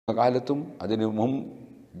കാലത്തും അതിന്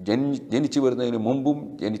ജനിച്ചു വരുന്നതിന് മുമ്പും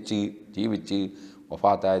ജനിച്ച് ജീവിച്ച്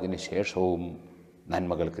വഫാത്തായതിന് ശേഷവും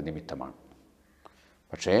നന്മകൾക്ക് നിമിത്തമാണ്.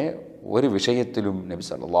 പക്ഷേ ഒരു വിഷയത്തിലും നബി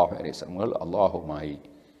സല്ലല്ലാഹു അലൈഹി വസല്ലം അള്ളാഹുമായി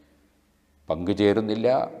പങ്കുചേരുന്നില്ല,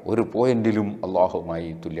 ഒരു പോയിന്റിലും അള്ളാഹുമായി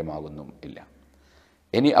തുല്യമാകുന്നും ഇല്ല.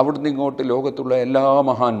 ഇനി അവിടുന്ന് ഇങ്ങോട്ട് ലോകത്തുള്ള എല്ലാ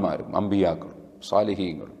മഹാന്മാരും, അമ്പിയാക്കളും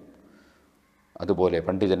സാലിഹീങ്ങളും അതുപോലെ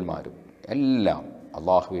പണ്ഡിതന്മാരും എല്ലാം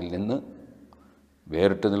അള്ളാഹുവിൽ നിന്ന്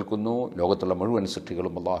വേറിട്ട് നിൽക്കുന്നു. ലോകത്തുള്ള മുഴുവൻ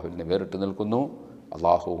സൃഷ്ടികളും അള്ളാഹുവിൽ നിന്ന് വേറിട്ട് നിൽക്കുന്നു.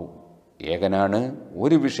 അള്ളാഹു ഏകനാണ്.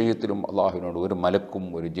 ഒരു വിഷയത്തിലും അള്ളാഹുവിനോട് ഒരു മലക്കും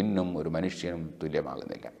ഒരു ജിന്നും ഒരു മനുഷ്യനും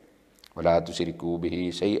തുല്യമാകുന്നില്ല. വലാ തുശ്രികൂ ബിഹി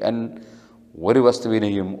ശൈഅൻ, ഒരു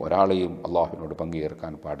വസ്തുവിനെയും ഒരാളെയും അള്ളാഹുവിനോട്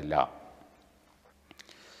പങ്കുചേർക്കാൻ പാടില്ല.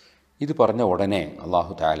 ഇത് പറഞ്ഞ ഉടനെ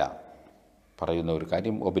അള്ളാഹു തആല പറയുന്ന ഒരു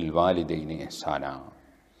കാര്യം, വബിൽ വാലിദൈനി ഇഹ്സാന,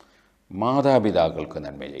 മാതാപിതാക്കൾക്ക്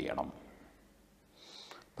നന്മ ചെയ്യണം.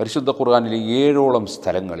 പരിശുദ്ധ ഖുർആനിലെ 7ഓളം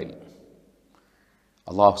സ്ഥലങ്ങളിൽ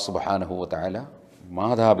അള്ളാഹു സുബ്ഹാനഹു വ തആല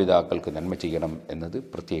മാതാപിതാക്കൾക്ക് നന്മ ചെയ്യണം എന്നത്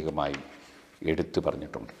പ്രത്യേകമായി എടുത്തു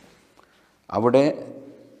പറഞ്ഞിട്ടുണ്ട്. അവിടെ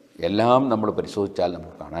എല്ലാം നമ്മൾ പരിശോധിച്ചാൽ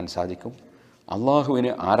നമുക്ക് കാണാൻ സാധിക്കും,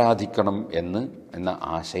 അള്ളാഹുവിനെ ആരാധിക്കണം എന്ന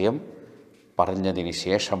ആശയം പറഞ്ഞതിന്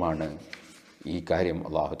ശേഷമാണ് ഈ കാര്യം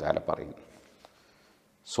അള്ളാഹു തആല പറയുന്നത്.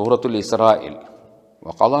 സൂറത്തുൽ ഇസ്രായിൽ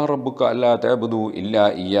വഖളാ റബ്ബുക അല്ലാ തഅബുദൂ ഇല്ലാ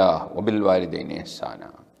ഇയ്യാഹു വബിൽ വാലിദൈനി ഇഹ്സാന,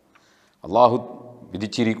 അള്ളാഹു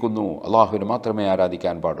വിധിച്ചിരിക്കുന്നു അള്ളാഹുവിനെ മാത്രമേ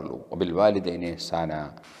ആരാധിക്കാൻ പാടുള്ളൂ. വബിൽ വാലിദൈനി ഇഹ്സാന,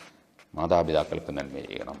 മാതാപിതാക്കൾക്ക് നന്മ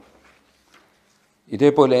ചെയ്യണം.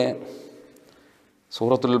 ഇതേപോലെ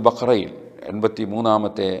സൂറത്തുൽ ബഖറയിൽ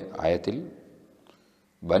 83-ാമത്തെ ആയത്തിൽ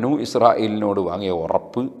ബനു ഇസ്രായേലിനോട് വാങ്ങിയ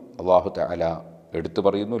ഉറപ്പ് അള്ളാഹു തആല എടുത്തു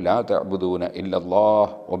പറയുന്നു, ലാ തഅബുദൂന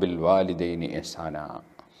ഇല്ലല്ലാഹ് വബിൽ വാലിദൈനി ഇഹ്സാന,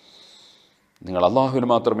 നിങ്ങൾ അള്ളാഹുവിനെ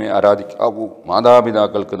മാത്രമേ ആരാധിക്കാവൂ,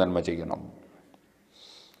 മാതാപിതാക്കൾക്ക് നന്മ ചെയ്യണം.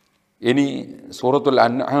 ഇനി സൂറത്തുൽ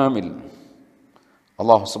അൻആമിൽ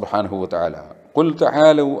അല്ലാഹു സുബ്ഹാനഹു വ തആല ഖുൽ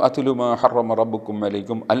തആലൂ അത്ലു മാ ഹറമ റബ്ബുക്കും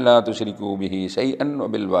അലൈക്കും അല്ലാ തുശ്രികൂ ബിഹി ശൈഅൻ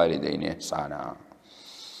വബിൽ വാലിദൈനി ഇഹ്സാന,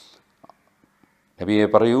 നബിയെ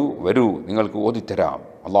പറയൂ, വരൂ നിങ്ങൾക്ക് ഓതിത്തരാം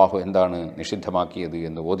അള്ളാഹു എന്താണ് നിഷിദ്ധമാക്കിയത്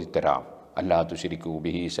എന്ന് ഓതിത്തരാം. അല്ലാ തുശ്രികൂ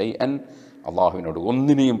ബിഹി ശൈഅൻ, അള്ളാഹുവിനോട്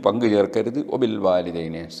ഒന്നിനെയും പങ്കു ചേർക്കരുത്. വബിൽ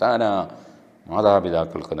വാലിദൈനി ഇഹ്സാന,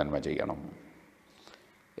 മാതാപിതാക്കൾക്ക് നന്മ ചെയ്യണം.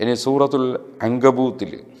 ഇനി സൂറത്തുൽ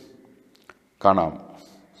അൻകബൂത്തിൽ കാണാം,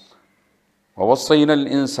 വവസ്സൈനൽ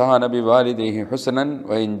ഇൻസാന ബിവാലിദൈഹി ഹുസ്നൻ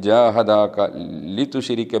വഇൻ ജാഹദാക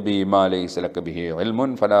ലിതുശ്രിക ബി മാ ലൈസ ലക ബിഹി ഇൽമുൻ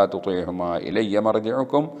ഫലാ തുതിഉഹുമാ ഇലയ്യ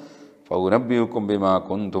മർജിഉകും ഫഉനബ്ബിഉകും ബിമാ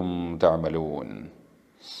കുൻതും തഅമലൂൻ.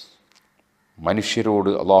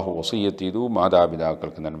 മനുഷ്യരോട് അള്ളാഹു വസിയ്യത്ത് ചെയ്തു,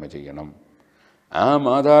 മാതാപിതാക്കൾക്ക് നന്മ ചെയ്യണം. ആ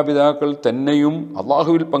മാതാപിതാക്കൾ തന്നെയും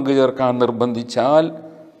അള്ളാഹുവിൽ പങ്കുചേർക്കാൻ നിർബന്ധിച്ചാൽ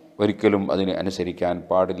ഒരിക്കലും അതിനെ അനുസരിക്കാൻ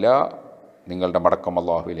പാടില്ല. നിങ്ങളുടെ മടക്കം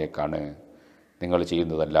അള്ളാഹുവിലേക്കാണ്. നിങ്ങൾ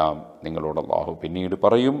ചെയ്യുന്നതെല്ലാം നിങ്ങളോട് അള്ളാഹു പിന്നീട്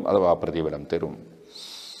പറയും, അഥവാ പ്രതിഫലം തരും.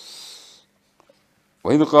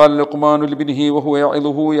 وإذ قال لقمان لابنه وهو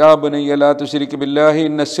يعظه يا بني لا تشرك بالله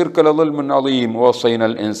إن الشرك لظلم عظيم ووصينا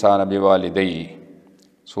الإنسان بوالديه.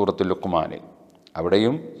 സൂറത്തുൽ ലുഖ്മാനിൽ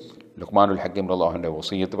അവിടെയും ലുഖ്മാനുൽ ഹക്കീം അള്ളാഹുവിൻ്റെ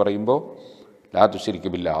വസിയ്യത്ത് പറയുമ്പോൾ ലാ തുശ്രിക്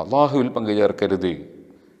ബില്ലാഹ്, അള്ളാഹുവിൽ പങ്കുചേർക്കരുത്,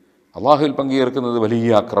 അള്ളാഹുവിൽ പങ്കുചേർക്കുന്നത് വലിയ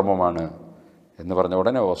അക്രമമാണ് എന്ന് പറഞ്ഞ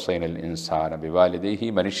ഉടനെ വസൈനൽ ഇൻസാന ബിവാലിദൈഹി,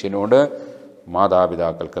 മനുഷ്യനോട്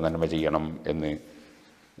മാതാപിതാക്കൾക്ക് നന്മ ചെയ്യണം എന്ന്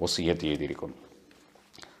വസിയ്യത്ത് ചെയ്തിരിക്കുന്നു.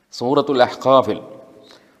 സൂറത്തുൽ അഹ്ഖാഫിൽ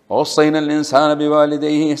ووصينا الإنسان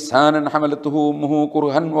بوالديه إحسانا حملته أمه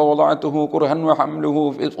كرها ووضعته كرها وحمله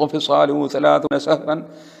وفصاله 30 شهرا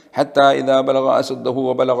حتى إذا بلغ أشده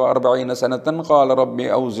وبلغ 40 سنة قال ربي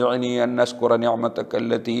أوزعني أن أشكر نعمتك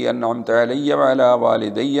التي أنعمت علي وعلى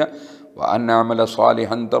والدي وأن أعمل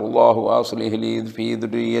صالحا ترضاه وأصلح لي في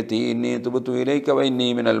ذريتي إني تبت إليك وإني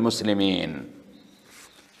من المسلمين.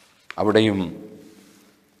 അവിടെയും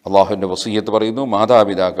അള്ളാഹുവിൻ്റെ വസിയ്യത്ത് പറയുന്നു,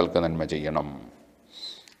 മാതാപിതാക്കൾക്ക് നന്മ ചെയ്യണം.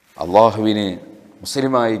 അള്ളാഹുവിന്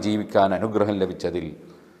മുസ്ലിമായി ജീവിക്കാൻ അനുഗ്രഹം ലഭിച്ചതിൽ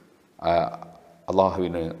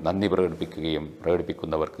അള്ളാഹുവിന് നന്ദി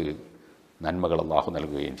പ്രകടിപ്പിക്കുന്നവർക്ക് നന്മകൾ അള്ളാഹു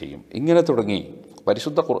നൽകുകയും ചെയ്യും. ഇങ്ങനെ തുടങ്ങി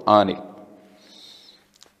പരിശുദ്ധ ഖുർആനിൽ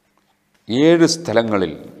 7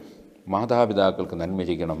 സ്ഥലങ്ങളിൽ മാതാപിതാക്കൾക്ക് നന്മ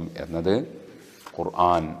ചെയ്യണം എന്നത്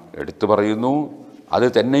ഖുർആൻ എടുത്തു പറയുന്നു. അത്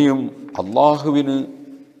തന്നെയും അള്ളാഹുവിന്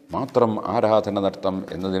മാത്രം ആരാധന നടത്തം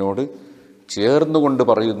എന്നതിനോട് ചേർന്നുകൊണ്ട്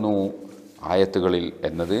പറയുന്നു ആയത്തുകളിൽ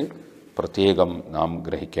എന്നത് പ്രത്യേകം നാം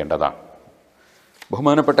ഗ്രഹിക്കേണ്ടതാണ്.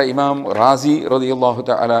 ബഹുമാനപ്പെട്ട ഇമാം റാസി റളിയല്ലാഹു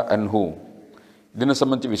തആല അൻഹു ഇതിനെ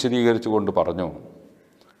സംബന്ധിച്ച് വിശദീകരിച്ചുകൊണ്ട് പറഞ്ഞു,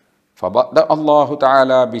 ഫബദ അല്ലാഹു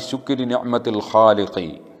തആല ബിശുക്രി നിഅമത്തിൽ ഖാലിഖി,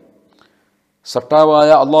 സട്ടാവായ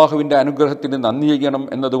അള്ളാഹുവിൻ്റെ അനുഗ്രഹത്തിന് നന്ദി ചെയ്യണം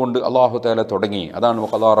എന്നതുകൊണ്ട് അള്ളാഹു തആല തുടങ്ങി. അതാണ്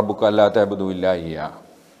വഖളാ റബ്ബുക അല്ലാ തഅബുദൂ ഇല്ലാ ഇയ്യാഹ്.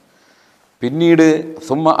 പിന്നീട്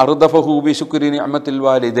സുമ്മ അർദഫഹു ബിശുക്രി നിഅമത്തിൽ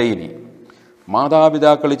വാലിദൈനി,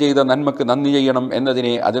 മാതാപിതാക്കൾ ചെയ്ത നന്മക്ക് നന്ദി ചെയ്യണം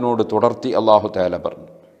എന്നതിനെ അതിനോട് തുടർത്തി അല്ലാഹു തആല പറഞ്ഞു.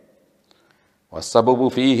 വസ്സബബു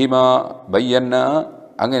ഫീഹിമാ ബയ്യന്ന,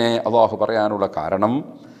 അങ്ങനെ അല്ലാഹു പറയാനുള്ള കാരണം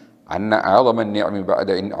അന്ന അഅ്ളമൻ നിഅമി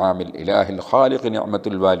ബഅദ ഇൻആമിൽ ഇലാഹിൽ ഖാലിഖ്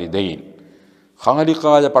നിഅമത്തുൽ വാലിദൈൻ,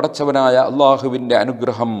 ഖാലിഖായ പടച്ചവനായ അല്ലാഹുവിൻ്റെ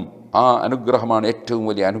അനുഗ്രഹം, ആ അനുഗ്രഹമാണ് ഏറ്റവും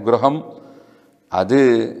വലിയ അനുഗ്രഹം. അത്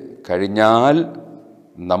കഴിഞ്ഞാൽ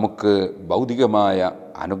നമുക്ക് ഭൗതികമായ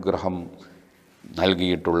അനുഗ്രഹം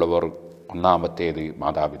നൽകിയിട്ടുള്ളവർ ഒന്നാമത്തേത്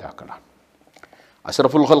മാതാപിതാക്കളാണ്.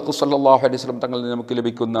 അഷ്റഫുൽ ഖൽഖ് സല്ലല്ലാഹു അലൈഹി വസല്ലം തങ്ങളിൽ നമുക്ക്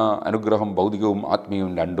ലഭിക്കുന്ന അനുഗ്രഹം ഭൗതികവും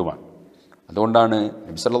ആത്മീയവും രണ്ടുമാണ്. അതുകൊണ്ടാണ്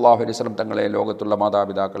നബി സല്ലല്ലാഹു അലൈഹി വസല്ലം തങ്ങളെ ലോകത്തുള്ള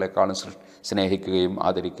മാതാപിതാക്കളെക്കാളും സ്നേഹിക്കുകയും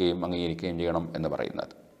ആദരിക്കുകയും അംഗീകരിക്കുകയും ചെയ്യണം എന്ന്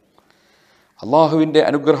പറയുന്നത്. അള്ളാഹുവിൻ്റെ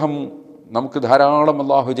അനുഗ്രഹം നമുക്ക് ധാരാളം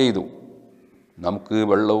അള്ളാഹു ചെയ്തു. നമുക്ക്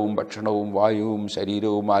വെള്ളവും ഭക്ഷണവും വായുവും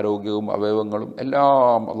ശരീരവും ആരോഗ്യവും അവയവങ്ങളും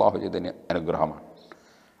എല്ലാം അള്ളാഹു ചെയ്തതിന് അനുഗ്രഹമാണ്.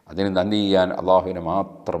 അതിന് നന്ദി ചെയ്യാൻ അള്ളാഹുവിനെ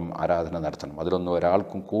മാത്രം ആരാധന നടത്തണം. അതിലൊന്നും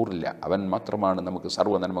ഒരാൾക്കും കൂറില്ല. അവൻ മാത്രമാണ് നമുക്ക്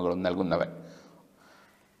സർവ്വ നന്മകളും നൽകുന്നവൻ.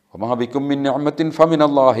 വമാ ബികും മിൻ നിഅമത്തിൻ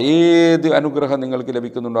ഫമിനല്ലാഹ്, ഏത് അനുഗ്രഹം നിങ്ങൾക്ക്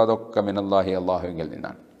ലഭിക്കുന്നുണ്ടോ അതൊക്കെ മിനല്ലാഹി, അള്ളാഹുവിൽ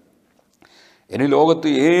നിന്നാണ്. ഇനി ലോകത്ത്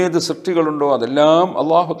ഏത് സൃഷ്ടികളുണ്ടോ അതെല്ലാം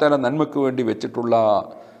അള്ളാഹു തആല നന്മയ്ക്ക് വേണ്ടി വെച്ചിട്ടുള്ള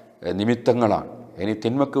നിമിത്തങ്ങളാണ്. ഇനി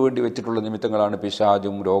തിന്മയ്ക്ക് വേണ്ടി വെച്ചിട്ടുള്ള നിമിത്തങ്ങളാണ്.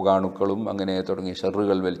 പിശാചും രോഗാണുക്കളും അങ്ങനെ തുടങ്ങി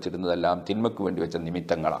ഷർറുകൾ വലിച്ചിടുന്നതെല്ലാം തിന്മയ്ക്ക് വേണ്ടി വെച്ച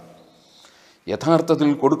നിമിത്തങ്ങളാണ്. യഥാർത്ഥത്തിൽ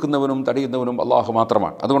കൊടുക്കുന്നവനും തടയുന്നവനും അള്ളാഹു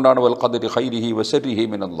മാത്രമാണ്. അതുകൊണ്ടാണ് വൽ ഖദരി ഖൈരിഹി വശർരിഹി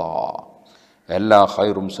മിനല്ലാഹ്, എല്ലാ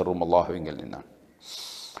ഖൈറും ഷർറും അള്ളാഹുവിൽ നിന്നാണ്.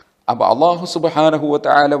 അപ്പോൾ അള്ളാഹു സുബ്ഹാനഹു വ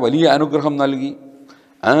തആല വലിയ അനുഗ്രഹം നൽകി.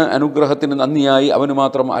 ആ അനുഗ്രഹത്തിന് നന്ദിയായി അവന്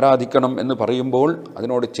മാത്രം ആരാധിക്കണം എന്ന് പറയുമ്പോൾ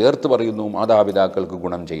അതിനോട് ചേർത്ത് പറയുന്നു മാതാപിതാക്കൾക്ക്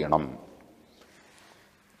ഗുണം ചെയ്യണം.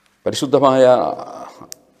 പരിശുദ്ധമായ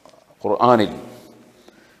ഖുർആനിൽ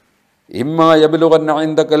ഇമ്മാ യബ്ലുഗന്ന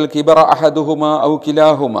ഇൻദകൽ കിബറ അഹദുഹുമാ ഔ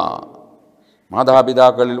കിലാഹുമാ,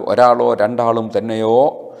 മാതാപിതാക്കളിൽ ഒരാളോ രണ്ടാളും തന്നെയോ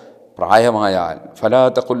പ്രായമായാൽ ഫലാ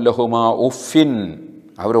തഖുൽ ലഹുമാ ഉഫിൻ,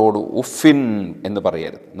 അവരോട് ഉഫിൻ എന്ന്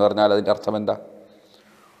പറയരുത്. എന്ന് പറഞ്ഞാൽ അതിൻ്റെ അർത്ഥം എന്താ?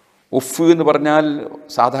 ഉഫ് എന്ന് പറഞ്ഞാൽ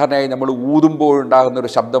സാധാരണയായി നമ്മൾ ഊതുമ്പോഴുണ്ടാകുന്നൊരു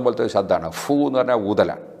ശബ്ദം പോലത്തെ ഒരു ശബ്ദമാണ്. ഫു എന്ന് പറഞ്ഞാൽ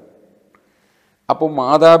ഊതലാണ്. അപ്പോൾ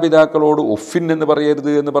മാതാപിതാക്കളോട് ഉഫിൻ എന്ന് പറയരുത്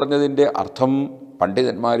എന്ന് പറഞ്ഞതിൻ്റെ അർത്ഥം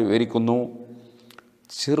പണ്ഡിതന്മാർ വിവരിക്കുന്നു,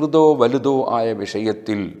 ചെറുതോ വലുതോ ആയ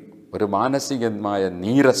വിഷയത്തിൽ ഒരു മാനസികമായ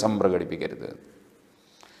നീരസം പ്രകടിപ്പിക്കരുത്.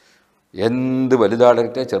 എന്ത്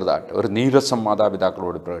വലുതാടട്ടെ ചെറുതാട്ടെ ഒരു നീരസം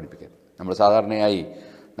മാതാപിതാക്കളോട് പ്രകടിപ്പിക്കരുത്. നമ്മൾ സാധാരണയായി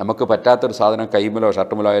നമുക്ക് പറ്റാത്തൊരു സാധനം കൈമലോ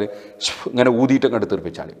ഷർട്ടുമലോ ആയാൽ ഇങ്ങനെ ഊതിയിട്ടൊക്കെ എടുത്ത്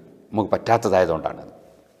തീർപ്പിച്ചാൽ നമുക്ക് പറ്റാത്തതായതുകൊണ്ടാണ്.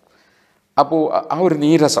 അപ്പോൾ ആ ഒരു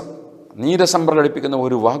നീരസം പ്രകടിപ്പിക്കുന്ന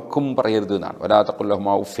ഒരു വാക്കും പറയരുത് എന്നാണ് വലാ തഖുൽ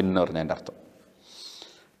ലഹുമാ ഉഫിൻ എന്ന് പറഞ്ഞതിൻ്റെ അർത്ഥം.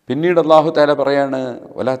 പിന്നീട് അല്ലാഹു തആല പറയാണ്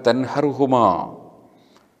വലാ തൻഹറുഹുമാ,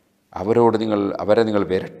 അവരെ നിങ്ങൾ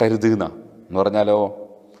വിരട്ടരുത് എന്ന് പറഞ്ഞാലോ,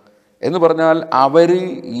 എന്ന് പറഞ്ഞാൽ അവർ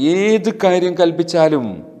ഏത് കാര്യം കൽപ്പിച്ചാലും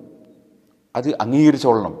അത്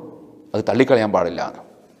അംഗീകരിച്ചോളണം, അത് തള്ളിക്കളയാൻ പാടില്ല.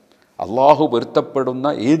 അള്ളാഹു പൊരുത്തപ്പെടുന്ന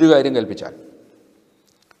ഏത് കാര്യം കൽപ്പിച്ചാൽ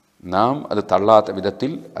നാം അത് തള്ളാത്ത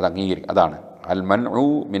വിധത്തിൽ അത് അംഗീകരിക്കും. അതാണ് അൽ മൻഉ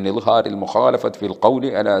മിൻ ഇൽഹാരിൽ മുഖാലഫത്ത് ഫിൽ ഖൗലി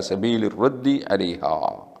അലാ സബീലിർ റദ്ദി അലൈഹാ,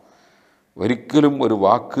 ഒരിക്കലും ഒരു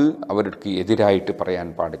വാക്ക് അവർക്ക് എതിരായിട്ട് പറയാൻ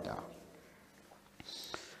പാടില്ല.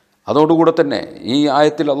 അതോടുകൂടെ തന്നെ ഈ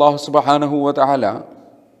ആയത്തിൽ അല്ലാഹു സുബ്ഹാനഹു വ തആല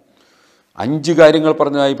 5 കാര്യങ്ങൾ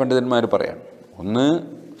പറഞ്ഞതായി പണ്ഡിതന്മാർ പറയാണ്. ഒന്ന്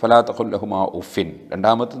ഫലാ തഖുൽ ലഹുമാ ഉഫിൻ,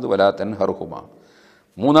 രണ്ടാമത്തേത് വലാ തൻഹറുഹുമാ,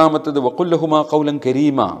 മൂന്നാമത്തേത് വഖുൽ ലഹുമാ ഖൗലൻ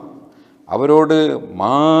കരീമ, അവരോട്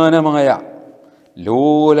മാനമായ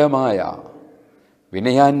ലോലമായ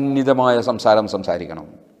വിനയാന്വിതമായ സംസാരം സംസാരിക്കണം.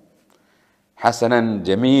 ഹസനൻ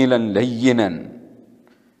ജമീലൻ ലയ്യിനൻ,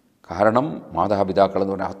 കാരണം മാതാപിതാക്കൾ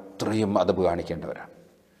എന്ന് പറഞ്ഞാൽ അത്രയും അദബ് കാണിക്കേണ്ടവരാണ്.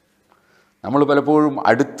 നമ്മൾ പലപ്പോഴും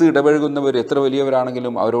അടുത്ത് ഇടപഴകുന്നവർ എത്ര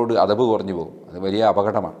വലിയവരാണെങ്കിലും അവരോട് അദബ് കുറഞ്ഞു പോകും. അത് വലിയ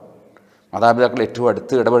അപകടമാണ്. മാതാപിതാക്കൾ ഏറ്റവും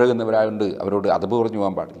അടുത്ത് ഇടപഴകുന്നവരായതുകൊണ്ട് അവരോട് അദബ് കുറഞ്ഞു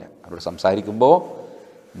പോകാൻ പാടില്ല. അവരോട് സംസാരിക്കുമ്പോൾ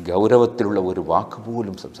ഗൗരവത്തിലുള്ള ഒരു വാക്ക്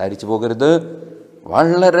പോലും സംസാരിച്ചു പോകരുത്.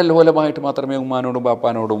 വളരെ ലോലമായിട്ട് മാത്രമേ ഉമ്മാനോടും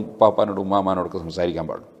പാപ്പാനോടും ഉമ്മാമാനോടൊക്കെ സംസാരിക്കാൻ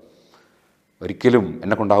പാടുള്ളൂ. ഒരിക്കലും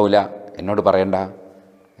എന്നെ കൊണ്ടാവില്ല, എന്നോട് പറയണ്ട,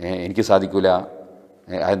 എനിക്ക് സാധിക്കില്ല,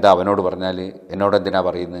 എന്താ അവനോട് പറഞ്ഞാൽ എന്നോട് എന്തിനാ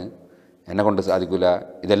പറയുന്നത്, എന്നെ കൊണ്ട് സാധിക്കില്ല,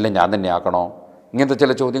 ഇതെല്ലാം ഞാൻ തന്നെ ആക്കണോ, ഇങ്ങനത്തെ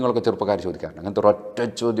ചില ചോദ്യങ്ങളൊക്കെ ചെറുപ്പക്കാർ ചോദിക്കാറുണ്ട്. അങ്ങനത്തെ ഒരൊറ്റ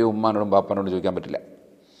ചോദ്യം ഉമ്മാനോടും പാപ്പാനോടും ചോദിക്കാൻ പറ്റില്ല.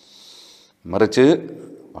 മറിച്ച്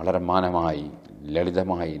വളരെ മാനമായി,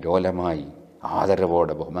 ലളിതമായി, ലോലമായി,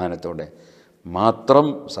 ആദരവോടെ, ബഹുമാനത്തോടെ മാത്രം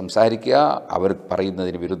സംസാരിക്കുക. അവർ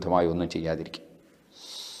പറയുന്നതിന് വിരുദ്ധമായി ഒന്നും ചെയ്യാതിരിക്കുക.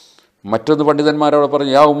 മറ്റൊന്ന് പണ്ഡിതന്മാരോട്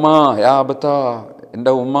പറഞ്ഞു യാ ഉമ്മ യാ അബത്ത,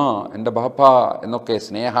 എൻ്റെ ഉമ്മ, എൻ്റെ ബാപ്പ എന്നൊക്കെ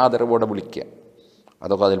സ്നേഹാദരവോടെ വിളിക്കുക.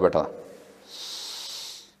 അതൊക്കെ അതിൽപ്പെട്ടതാണ്.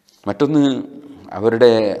 മറ്റൊന്ന്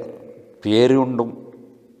അവരുടെ പേരുകൊണ്ടും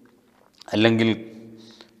അല്ലെങ്കിൽ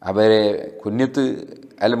അവരെ കുഞ്ഞത്ത്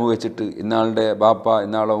അലമു വെച്ചിട്ട് ഇന്നാളുടെ ബാപ്പ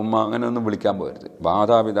ഇന്നാളെ ഉമ്മ അങ്ങനെയൊന്നും വിളിക്കാൻ പോകരുത്.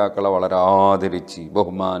 മാതാപിതാക്കളെ വളരെ ആദരിച്ച്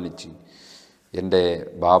ബഹുമാനിച്ച് എൻ്റെ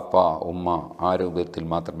ബാപ്പ ഉമ്മ ആ രൂപത്തിൽ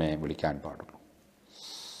മാത്രമേ വിളിക്കാൻ പാടുള്ളൂ.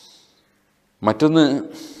 മറ്റൊന്ന്,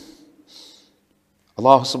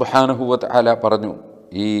 അല്ലാഹു സുബ്ഹാനഹു വ തആല പറഞ്ഞു,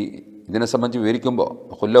 ഇതിനെ സംബന്ധിച്ച് വിവരിക്കുമ്പോൾ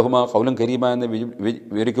ഖുല്ലഹുമ ഖൗലൻ കരീമ എന്ന്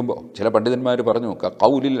വിവരിക്കുമ്പോൾ ചില പണ്ഡിതന്മാർ പറഞ്ഞു,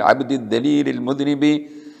 ഖൗലിൽ അബ്ദി ദലീലിൽ മുദ്നിബി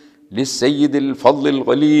ലിസ്സയ്യിദിൽ ഫദ്ലിൽ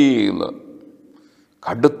ഖലീൽ.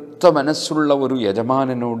 കടുത്ത മനസ്സുള്ള ഒരു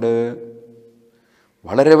യജമാനനോട്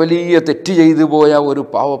വളരെ വലിയ തെറ്റ് ചെയ്തു പോയ ഒരു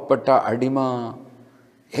പാവപ്പെട്ട അടിമ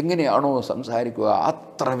എങ്ങനെയാണോ സംസാരിക്കുക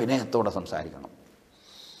അത്ര വിനയത്തോടെ സംസാരിക്കണം.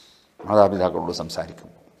 മാതാപിതാക്കളോട്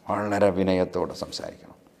സംസാരിക്കുമ്പോൾ വളരെ വിനയത്തോടെ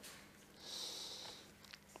സംസാരിക്കണം.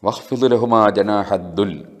 വഖ്ഫിദ് ലഹുമാ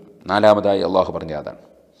ജനാഹദ്ദുൽ. നാലാമതായി അള്ളാഹു പറഞ്ഞ അതാണ്,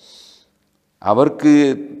 അവർക്ക്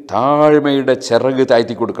താഴ്മയുടെ ചിറക്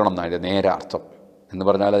താഴ്ത്തി കൊടുക്കണം എന്നാണ് നേരെ അർത്ഥം. എന്ന്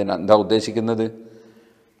പറഞ്ഞാൽ അതിന് എന്താ ഉദ്ദേശിക്കുന്നത്?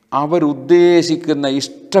 അവരുദ്ദേശിക്കുന്ന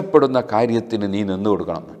ഇഷ്ടപ്പെടുന്ന കാര്യത്തിന് നീ നിന്ന്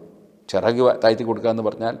കൊടുക്കണം. ചിറക് താഴ്ത്തി കൊടുക്കുക എന്ന്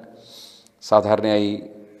പറഞ്ഞാൽ സാധാരണയായി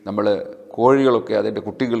നമ്മൾ കോഴികളൊക്കെ അതിൻ്റെ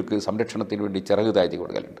കുട്ടികൾക്ക് സംരക്ഷണത്തിന് വേണ്ടി ചിറക് താഴ്ത്തി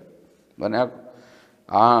കൊടുക്കലുണ്ട്. പറഞ്ഞാൽ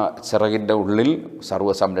ആ ചിറകിൻ്റെ ഉള്ളിൽ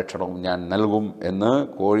സർവ്വ സംരക്ഷണവും ഞാൻ നൽകും എന്ന്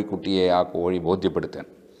കോഴിക്കുട്ടിയെ ആ കോഴി ബോധ്യപ്പെടുത്താൻ.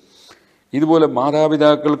 ഇതുപോലെ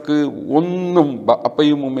മാതാപിതാക്കൾക്ക് ഒന്നും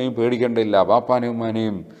അപ്പയും ഉമ്മയും പേടിക്കേണ്ടില്ല, ബാപ്പാനെയും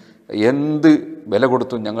ഉമ്മാനെയും എന്ത് വില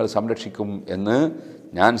കൊടുത്തും ഞങ്ങൾ സംരക്ഷിക്കും എന്ന്,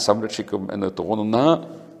 ഞാൻ സംരക്ഷിക്കും എന്ന് തോന്നുന്ന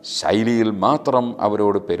ശൈലിയിൽ മാത്രം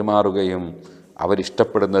അവരോട് പെരുമാറുകയും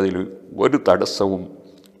അവരിഷ്ടപ്പെടുന്നതിൽ ഒരു തടസ്സവും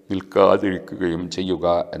നിൽക്കാതിരിക്കുകയും ചെയ്യുക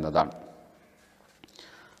എന്നതാണ്.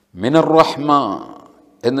 മിനർ റഹ്മ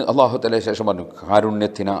എന്ന് അല്ലാഹു തആല ശേഷം പറഞ്ഞു,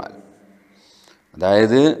 കാരുണ്യത്തിനാൽ.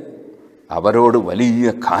 അതായത് അവരോട് വലിയ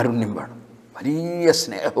കാരുണ്യം വേണം, വലിയ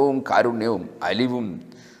സ്നേഹവും കാരുണ്യവും അലിവും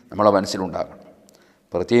നമ്മളെ മനസ്സിലുണ്ടാകണം.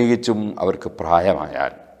 പ്രത്യേകിച്ചും അവർക്ക്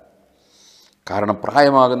പ്രായമായാൽ. കാരണം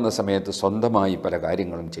പ്രായമാകുന്ന സമയത്ത് സ്വന്തമായി പല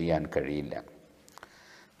കാര്യങ്ങളും ചെയ്യാൻ കഴിയില്ല.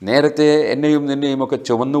 നേരത്തെ എന്നെയും നിന്നെയും ഒക്കെ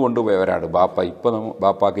ചുമന്നു കൊണ്ടുപോയവരാണ് ബാപ്പ. ഇപ്പോൾ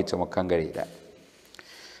ബാപ്പാക്ക് ചുമക്കാൻ കഴിയില്ല.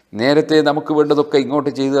 നേരത്തെ നമുക്ക് വേണ്ടതൊക്കെ ഇങ്ങോട്ട്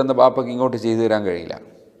ചെയ്തു തന്ന ബാപ്പയ്ക്ക് ഇങ്ങോട്ട് ചെയ്തു തരാൻ കഴിയില്ല.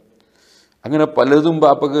 അങ്ങനെ പലതും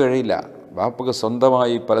ബാപ്പയ്ക്ക് കഴിയില്ല. ബാപ്പയ്ക്ക്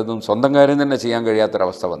സ്വന്തമായി പലതും സ്വന്തം കാര്യം തന്നെ ചെയ്യാൻ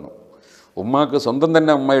കഴിയാത്തൊരവസ്ഥ വന്നു. ഉമ്മാക്ക് സ്വന്തം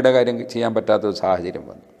തന്നെ ഉമ്മയുടെ കാര്യം ചെയ്യാൻ പറ്റാത്തൊരു സാഹചര്യം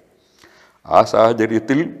വന്നു. ആ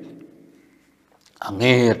സാഹചര്യത്തിൽ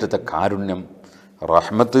അങ്ങേയറ്റത്തെ കാരുണ്യം,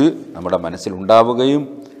 റഹ്മത്ത് നമ്മുടെ മനസ്സിലുണ്ടാവുകയും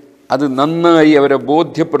അത് നന്നായി അവരെ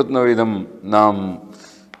ബോധ്യപ്പെടുത്തുന്ന വിധം നാം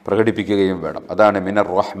പ്രകടിപ്പിക്കുകയും വേണം. അതാണ് മിനർ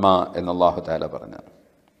റഹ്മ എന്ന് അല്ലാഹു തആല പറഞ്ഞത്.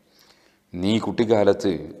 നീ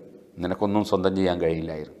കുട്ടിക്കാലത്ത് നിനക്കൊന്നും സ്വന്തം ചെയ്യാൻ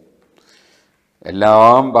കഴിയില്ലായിരുന്നു.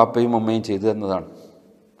 എല്ലാം ബാപ്പയും അമ്മയും ചെയ്തു തന്നതാണ്.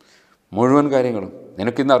 മുഴുവൻ കാര്യങ്ങളും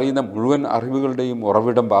നിനക്കിന്ന് അറിയുന്ന മുഴുവൻ അറിവുകളുടെയും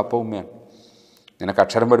ഉറവിടം ബാപ്പ ഉമ്മയാണ്. നിനക്ക്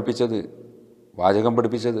അക്ഷരം പഠിപ്പിച്ചത്, വാചകം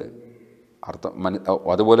പഠിപ്പിച്ചത്,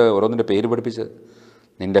 അതുപോലെ ഓരോന്നിൻ്റെ പേര് പഠിപ്പിച്ചത്,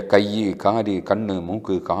 നിൻ്റെ കൈ, കാല്, കണ്ണ്,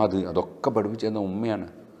 മൂക്ക്, കാത് അതൊക്കെ പഠിപ്പിച്ചു തന്ന ഉമ്മയാണ്.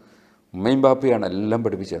 ഉമ്മയും ബാപ്പയാണ് എല്ലാം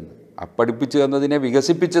പഠിപ്പിച്ചു തന്നത്. ആ പഠിപ്പിച്ചു തന്നതിനെ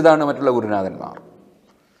വികസിപ്പിച്ചതാണ് മറ്റുള്ള ഗുരുനാഥന്മാർ.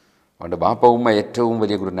 അതുകൊണ്ട് ബാപ്പ ഉമ്മ ഏറ്റവും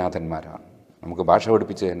വലിയ ഗുരുനാഥന്മാരാണ്. നമുക്ക് ഭാഷ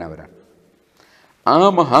പഠിപ്പിച്ചു തന്നെ അവരാണ്. ആ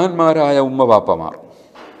മഹാന്മാരായ ഉമ്മ ബാപ്പമാർ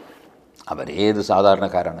അവരേത്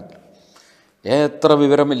സാധാരണക്കാരാണെങ്കിലും, എത്ര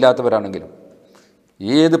വിവരമില്ലാത്തവരാണെങ്കിലും,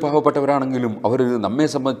 ഏത് പാവപ്പെട്ടവരാണെങ്കിലും അവർ നമ്മെ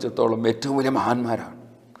സംബന്ധിച്ചിടത്തോളം ഏറ്റവും വലിയ മഹാന്മാരാണ്.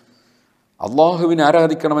 അള്ളാഹുവിനെ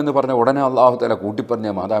ആരാധിക്കണമെന്ന് പറഞ്ഞ ഉടനെ അള്ളാഹു തആല കൂട്ടിപ്പറഞ്ഞ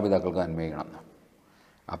മാതാപിതാക്കൾക്ക് നന്മ ചെയ്യണമെന്ന്.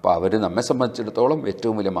 അപ്പോൾ അവർ നമ്മെ സംബന്ധിച്ചിടത്തോളം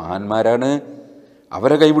ഏറ്റവും വലിയ മഹാന്മാരാണ്.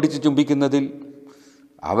 അവരെ കൈപിടിച്ച് ചുംബിക്കുന്നതിൽ,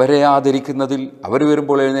 അവരെ ആദരിക്കുന്നതിൽ, അവർ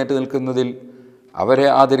വരുമ്പോൾ എഴുന്നേറ്റ് നിൽക്കുന്നതിൽ, അവരെ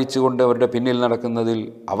ആദരിച്ചുകൊണ്ട് അവരുടെ പിന്നിൽ നടക്കുന്നതിൽ,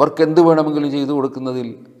 അവർക്കെന്ത് വേണമെങ്കിലും ചെയ്തു കൊടുക്കുന്നതിൽ,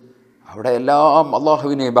 അവിടെ എല്ലാം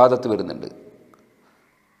അള്ളാഹുവിനെ ഇബാദത്ത് വരുന്നുണ്ട്.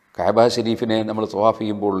 കഅബ ഷരീഫിനെ നമ്മൾ തവാഫ്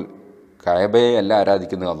ചെയ്യുമ്പോൾ കഅബയെ അല്ല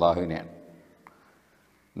ആരാധിക്കുന്നത്, അള്ളാഹുവിനെയാണ്.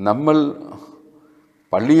 നമ്മൾ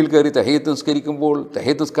പള്ളിയിൽ കയറി തഹയ്യത്ത് നിസ്കരിക്കുമ്പോൾ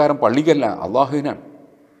തഹയ്യത്ത് നിസ്കാരം പള്ളിക്കല്ല, അള്ളാഹുവിനാണ്.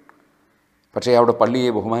 പക്ഷേ അവിടെ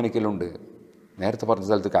പള്ളിയെ ബഹുമാനിക്കലുണ്ട്. നേരത്തെ പറഞ്ഞ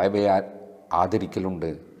സ്ഥലത്ത് കഅബയെ ആദരിക്കലുണ്ട്.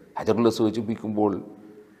 ഹജറുൽ അസ്വദ് ചുംബിക്കുമ്പോൾ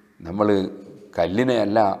നമ്മൾ കല്ലിനെ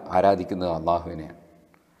അല്ല ആരാധിക്കുന്നത്, അള്ളാഹുവിനെയാണ്.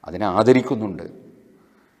 അതിനെ ആദരിക്കുന്നുണ്ട്.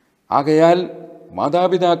 ആകയാൽ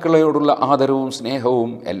മാതാപിതാക്കളോടുള്ള ആദരവും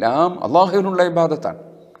സ്നേഹവും എല്ലാം അള്ളാഹുവിനുള്ള ഇബാദത്താണ്,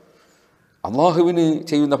 അള്ളാഹുവിന്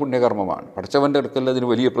ചെയ്യുന്ന പുണ്യകർമ്മമാണ്. പഠിച്ചവൻ്റെ അടുക്കൽ അതിന്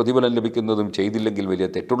വലിയ പ്രതിഫലം ലഭിക്കുന്നതും ചെയ്തില്ലെങ്കിൽ വലിയ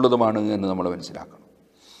തെറ്റുള്ളതുമാണ് എന്ന് നമ്മൾ മനസ്സിലാക്കണം.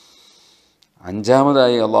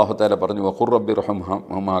 അഞ്ചാമതായി അല്ലാഹു തആല പറഞ്ഞു, വഖുർ റബ്ബി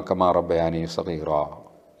റഹ്മഹുമാ കമാ റബ്ബയാനി സഗീറാ.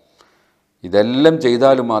 ഇതെല്ലാം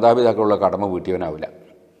ചെയ്താലും മാതാപിതാക്കളുള്ള കടമ വീട്ടിയവനാവില്ല.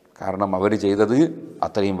 കാരണം അവർ ചെയ്തത്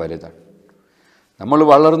അത്രയും വലുതാണ്. നമ്മൾ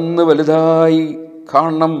വളർന്ന് വലുതായി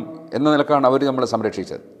കാണണം എന്ന നിലക്കാണ് അവർ നമ്മളെ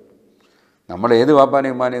സംരക്ഷിച്ചത്. നമ്മൾ ഏത്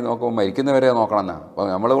വാപ്പാനെയും ഉമ്മാനെയും നോക്കുമ്പോൾ മരിക്കുന്നവരെ നോക്കണം എന്നാണ്. അപ്പോൾ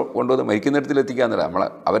നമ്മൾ കൊണ്ടുവന്ന് മരിക്കുന്നിടത്തിൽ എത്തിക്കാന്നില്ല, നമ്മൾ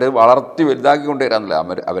അവരെ വളർത്തി വലുതാക്കി കൊണ്ടുവരാന്നില്ല.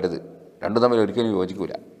 അവരത് രണ്ടും തമ്മിൽ ഒരിക്കലും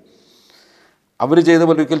യോജിക്കില്ല. അവർ ചെയ്ത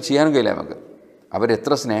പോലെ ഒരിക്കലും ചെയ്യാനും കഴിയില്ല നമുക്ക്.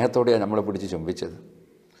 അവരെത്ര സ്നേഹത്തോടെയാണ് നമ്മളെ പിടിച്ച് ചുംബിച്ചത്.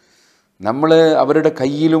 നമ്മൾ അവരുടെ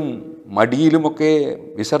കയ്യിലും മടിയിലുമൊക്കെ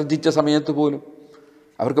വിസർജിച്ച സമയത്ത് പോലും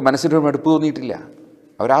അവർക്ക് മനസ്സിലൊരു മടുപ്പ് തോന്നിയിട്ടില്ല.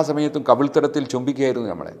 അവരാ സമയത്തും കവിൾത്തടത്തിൽ ചുംബിക്കുകയായിരുന്നു.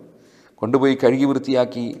 നമ്മളെ കൊണ്ടുപോയി കഴുകി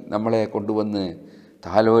വൃത്തിയാക്കി നമ്മളെ കൊണ്ടുവന്ന്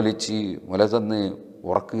താലോലിച്ച് മുല തന്ന്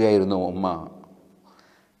ഉറക്കുകയായിരുന്നു ഉമ്മ.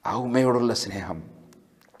 ആ ഉമ്മയോടുള്ള സ്നേഹം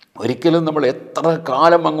ഒരിക്കലും നമ്മൾ എത്ര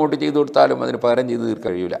കാലം അങ്ങോട്ട് ചെയ്തു കൊടുത്താലും അതിന് പകരം ചെയ്ത്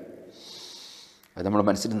തീർക്കാൻ കഴിയില്ല. അത് നമ്മുടെ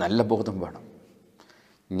മനസ്സിൽ നല്ല ബോധം വേണം.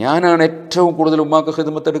 ഞാനാണ് ഏറ്റവും കൂടുതൽ ഉമ്മാക്ക്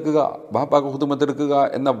ഹിദ്മത്തെടുക്കുക, ബാപ്പാക്ക് ഹിദ്മത്തെടുക്കുക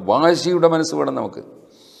എന്ന വാശിയുടെ മനസ്സ് വേണം നമുക്ക്.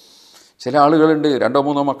 ചില ആളുകളുണ്ട്,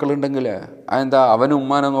 2-3 മക്കളുണ്ടെങ്കിൽ അതെന്താ അവന്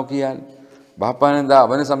ഉമ്മാനെ നോക്കിയാൽ, ബാപ്പാനെന്താ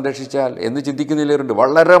അവനെ സംരക്ഷിച്ചാൽ എന്ന് ചിന്തിക്കുന്നില്ലുണ്ട്.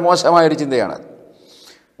 വളരെ മോശമായൊരു ചിന്തയാണ്.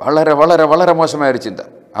 വളരെ വളരെ വളരെ മോശമായൊരു ചിന്ത.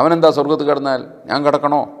 അവനെന്താ സ്വർഗത്ത് കിടന്നാൽ ഞാൻ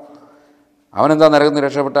കിടക്കണോ, അവനെന്താ നരകത്തിൽ നിന്ന്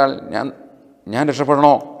രക്ഷപ്പെട്ടാൽ ഞാൻ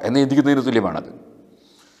രക്ഷപ്പെടണോ എന്ന് ചിന്തിക്കുന്നതിന് തുല്യമാണത്.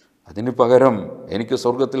 അതിന് പകരം എനിക്ക്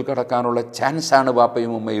സ്വർഗത്തിൽ കടക്കാനുള്ള ചാൻസാണ്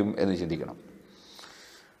ബാപ്പയും ഉമ്മയും എന്ന് ചിന്തിക്കണം.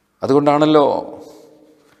 അതുകൊണ്ടാണല്ലോ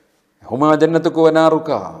ഹുമാ ജന്നത്തുക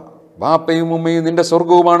വനാറുക, ബാപ്പയും ഉമ്മയും നിൻ്റെ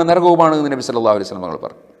സ്വർഗവുമാണ് നരകവുമാണ് എന്ന് നബി സല്ലല്ലാഹു അലൈഹി വസല്ലം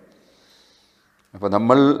പറഞ്ഞു. അപ്പോൾ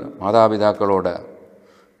നമ്മൾ മാതാപിതാക്കളോട്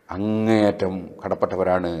അങ്ങേയറ്റം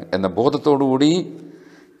കടപ്പെട്ടവരാണ് എന്ന ബോധത്തോടുകൂടി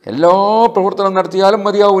എല്ലാ പ്രവർത്തനം നടത്തിയാലും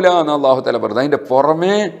മതിയാവില്ല എന്ന് അല്ലാഹു തആല പറഞ്ഞു. അതിൻ്റെ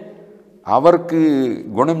പുറമേ അവർക്ക്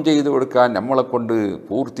ഗുണം ചെയ്തു കൊടുക്കാൻ നമ്മളെക്കൊണ്ട്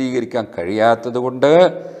പൂർത്തീകരിക്കാൻ കഴിയാത്തത് കൊണ്ട്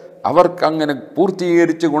അവർക്കങ്ങനെ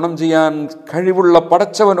പൂർത്തീകരിച്ച് ഗുണം ചെയ്യാൻ കഴിവുള്ള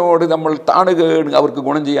പടച്ചവനോട് നമ്മൾ താണുകേണ് അവർക്ക്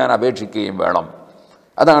ഗുണം ചെയ്യാൻ അപേക്ഷിക്കുകയും വേണം.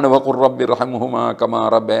 അതാണ് വഖുർ റബ്ബി റഹ്മുഹുമാ കമാ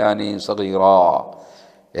റബ്ബയാനി സഗീറാ.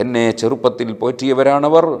 എന്നെ ചെറുപ്പത്തിൽ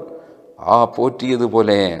പോറ്റിയവരാണവർ, ആ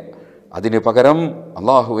പോറ്റിയതുപോലെ അതിന് പകരം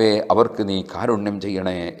അള്ളാഹുവേ അവർക്ക് നീ കാരുണ്യം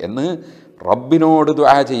ചെയ്യണേ എന്ന് റബ്ബിനോട്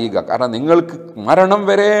ദുആ ചെയ്യുക. കാരണം നിങ്ങൾക്ക് മരണം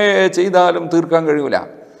വരെ ചെയ്താലും തീർക്കാൻ കഴിയില്ല,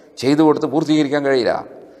 ചെയ്തു കൊടുത്ത് പൂർത്തീകരിക്കാൻ കഴിയില്ല.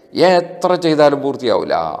 എത്ര ചെയ്താലും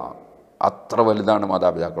പൂർത്തിയാവില്ല. അത്ര വലുതാണ്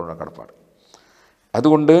മാതാപിതാക്കളുടെ കടപ്പാട്.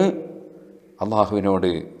 അതുകൊണ്ട്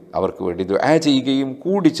അള്ളാഹുവിനോട് അവർക്ക് വേണ്ടി ദുആ ചെയ്യുകയും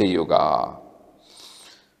കൂടി ചെയ്യുക.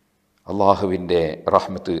 അള്ളാഹുവിൻ്റെ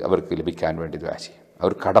റഹ്മത്ത് അവർക്ക് ലഭിക്കാൻ വേണ്ടി ദുആ ചെയ്യും.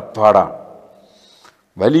 അവർ കടപ്പാടാണ്,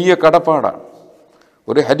 വലിയ കടപ്പാടാണ്.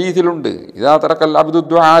 ഒരു ഹദീസിലുണ്ട്, ഇദാ തറക്കൽ അബ്ദു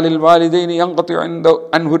ദുആ ലിൽ വാലിദൈനി യൻഖതി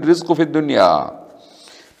അൻഹു റിസ്ഖു ഫിദ് ദുനിയ.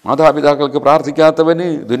 മാതാപിതാക്കൾക്ക് പ്രാർത്ഥിക്കാത്തവന്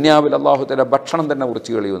ദുനിയാവിൽ അല്ലാഹു തആല ഭക്ഷണം തന്നെ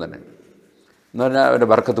ഉറിച്ചു കളയും തന്നെ എന്ന് പറഞ്ഞാൽ അവൻ്റെ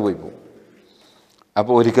ബർക്കത്ത് പോയി പോകും.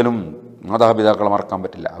 അപ്പോൾ ഒരിക്കലും മാതാപിതാക്കളെ മറക്കാൻ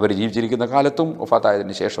പറ്റില്ല. അവർ ജീവിച്ചിരിക്കുന്ന കാലത്തും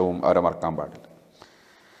വഫാത്തായതിന് ശേഷവും അവരെ മറക്കാൻ പാടില്ല.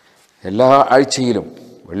 എല്ലാ ആഴ്ചയിലും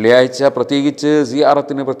വെള്ളിയാഴ്ച പ്രത്യേകിച്ച്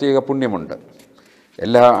സിയാറത്തിന് പ്രത്യേക പുണ്യമുണ്ട്.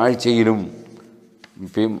 എല്ലാ ആഴ്ചയിലും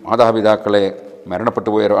മാതാപിതാക്കളെ മരണപ്പെട്ടു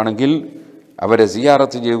പോയവരാണെങ്കിൽ അവരെ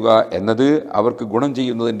സിയാറത്ത് ചെയ്യുക എന്നത് അവർക്ക് ഗുണം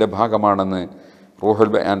ചെയ്യുന്നതിൻ്റെ ഭാഗമാണെന്ന് റൂഹുൽ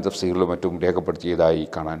ബയാൻ തഫ്സീറിലും മറ്റും രേഖപ്പെടുത്തിയതായി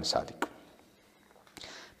കാണാൻ സാധിക്കും.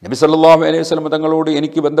 നബി സല്ലല്ലാഹു അലൈഹി വസല്ലം തങ്ങളോട്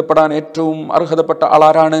എനിക്ക് ബന്ധപ്പെടാൻ ഏറ്റവും അർഹതപ്പെട്ട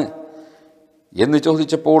ആളാരാണ് എന്ന്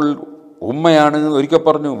ചോദിച്ചപ്പോൾ ഉമ്മയാണ് ഒരിക്കൽ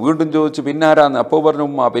പറഞ്ഞു, വീണ്ടും ചോദിച്ചു പിന്നാരാന്ന്, അപ്പോൾ പറഞ്ഞു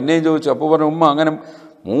ഉമ്മ, പിന്നെയും ചോദിച്ചു, അപ്പോൾ പറഞ്ഞു ഉമ്മ. അങ്ങനെ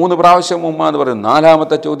 3 പ്രാവശ്യം ഉമ്മ എന്ന് പറയും.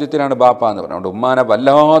 4ാമത്തെ ചോദ്യത്തിനാണ് ബാപ്പ എന്ന് പറയുന്നത്. അതുകൊണ്ട് ഉമ്മാനെ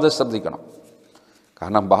വല്ലാതെ ശ്രദ്ധിക്കണം.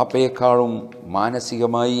 കാരണം ബാപ്പയെക്കാളും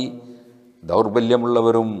മാനസികമായി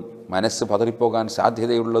ദൗർബല്യമുള്ളവരും മനസ്സ് പതറിപ്പോകാൻ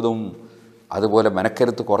സാധ്യതയുള്ളതും അതുപോലെ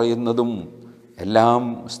മനക്കരുത്ത് കുറയുന്നതും എല്ലാം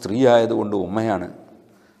സ്ത്രീ ആയതുകൊണ്ട് ഉമ്മയാണ്.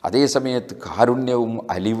 അതേസമയത്ത് കാരുണ്യവും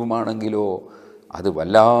അലിവുമാണെങ്കിലോ അത്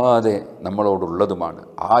വല്ലാതെ നമ്മളോടുള്ളതുമാണ്.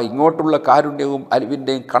 ആ ഇങ്ങോട്ടുള്ള കാരുണ്യവും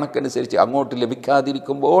അലിവിൻ്റെയും കണക്കനുസരിച്ച് അങ്ങോട്ട്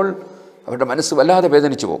ലഭിക്കാതിരിക്കുമ്പോൾ അവരുടെ മനസ്സ് വല്ലാതെ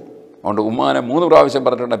വേദനിച്ചു പോകും. അതുകൊണ്ട് ഉമ്മാനെ 3 പ്രാവശ്യം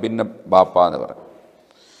പറഞ്ഞിട്ടുണ്ട്, പിന്നെ ബാപ്പ എന്ന് പറയും.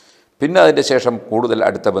 പിന്നെ അതിൻ്റെ ശേഷം കൂടുതൽ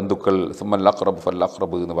അടുത്ത ബന്ധുക്കൾ, സുമ്മൽ അഖ്റബ് ഫൽ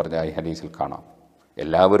അഖ്റബ് എന്ന് പറഞ്ഞ ഈ ഹദീസിൽ കാണാം.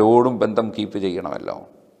 എല്ലാവരോടും ബന്ധം കീപ്പ് ചെയ്യണമല്ലോ.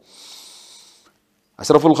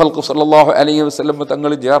 അഷ്റഫുൽ ഖൽഖ് സല്ലല്ലാഹു അലൈഹി വസല്ലം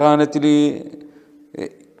തങ്ങൾ ജറാനത്തിൽ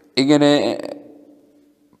ഇങ്ങനെ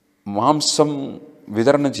മാംസം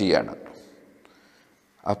വിതരണം ചെയ്യാണ്.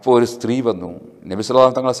 അപ്പോൾ ഒരു സ്ത്രീ വന്നു. നബി സല്ലല്ലാഹു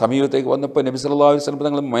അലൈഹി വസല്ലം തങ്ങളുടെ സമീപത്തേക്ക് വന്നപ്പോൾ നബി സല്ലല്ലാഹു അലൈഹി വസല്ലം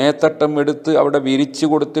തങ്ങൾ മേത്തട്ടം എടുത്ത് അവിടെ വിരിച്ചു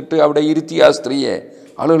കൊടുത്തിട്ട് അവിടെ ഇരുത്തി ആ സ്ത്രീയെ.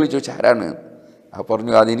 ആളുകൾ ചോദിച്ചു ആരാണ്? ആ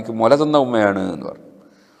പറഞ്ഞു അതെനിക്ക് മുല തന്ന ഉമ്മയാണ് എന്ന് പറഞ്ഞു.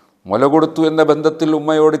 മുല കൊടുത്തു എന്ന ബന്ധത്തിൽ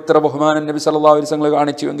ഉമ്മയോട് ഇത്ര ബഹുമാനം നബി സല്ലല്ലാഹു അലൈഹി വസല്ലം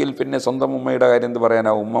കാണിച്ചുവെങ്കിൽ പിന്നെ സ്വന്തം ഉമ്മയുടെ കാര്യം എന്ത്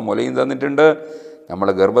പറയാനാ? ഉമ്മ മുലയും തന്നിട്ടുണ്ട്,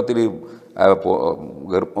 നമ്മളെ ഗർഭത്തിൽ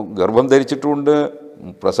ഗർഭം ധരിച്ചിട്ടുമുണ്ട്,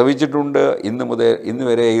 പ്രസവിച്ചിട്ടുണ്ട്, ഇന്ന്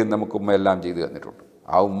വരെയും നമുക്ക് ഉമ്മ എല്ലാം ചെയ്തു തന്നിട്ടുണ്ട്.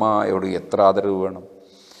 ആ ഉമ്മയോട് എത്ര ആദരവ് വേണം.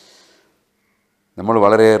 നമ്മൾ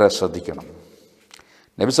വളരെയേറെ ശ്രദ്ധിക്കണം.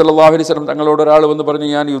 നബി സല്ലല്ലാഹു അലൈഹി വസല്ലം തങ്ങളോട് ഒരാൾ വന്ന് പറഞ്ഞു,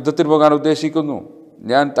 ഞാൻ യുദ്ധത്തിന് പോകാൻ ഉദ്ദേശിക്കുന്നു,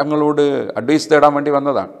 ഞാൻ തങ്ങളോട് അഡ്വൈസ് തേടാൻ വേണ്ടി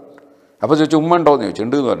വന്നതാണ്. അപ്പോൾ ചോദിച്ചു ഉമ്മ ഉണ്ടോ എന്ന് ചോദിച്ചു.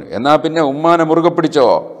 ഉണ്ട് എന്ന് പറഞ്ഞു. എന്നാൽ പിന്നെ ഉമ്മാനെ മുറുകെ പിടിച്ചോ,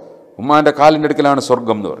 ഉമ്മാൻ്റെ കാലിൻ്റെ അടുക്കലാണ്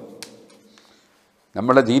സ്വർഗം എന്ന് പറയും.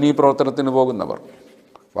 നമ്മുടെ ദീനീ പ്രവർത്തനത്തിന് പോകുന്നവർ,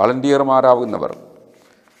 വളണ്ടിയർമാരാകുന്നവർ,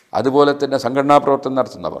 അതുപോലെ തന്നെ സംഘടനാ പ്രവർത്തനം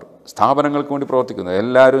നടത്തുന്നവർ, സ്ഥാപനങ്ങൾക്ക് വേണ്ടി പ്രവർത്തിക്കുന്നവർ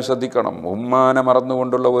എല്ലാവരും ശ്രദ്ധിക്കണം. ഉമ്മാനെ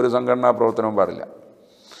മറന്നുകൊണ്ടുള്ള ഒരു സംഘടനാ പ്രവർത്തനവും പാടില്ല.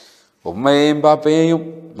 ഉമ്മയെയും ബാപ്പയെയും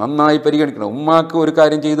നന്നായി പരിഗണിക്കണം. ഉമ്മാക്ക് ഒരു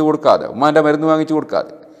കാര്യം ചെയ്തു കൊടുക്കാതെ, ഉമ്മാൻ്റെ മരുന്ന് വാങ്ങിച്ചു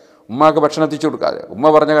കൊടുക്കാതെ, ഉമ്മാക്ക് ഭക്ഷണം എത്തിച്ചു കൊടുക്കാതെ, ഉമ്മ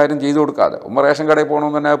പറഞ്ഞ കാര്യം ചെയ്തു കൊടുക്കാതെ, ഉമ്മ റേഷൻ കടയിൽ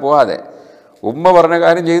പോകണമെന്ന് തന്നെ പോകാതെ, ഉമ്മ പറഞ്ഞ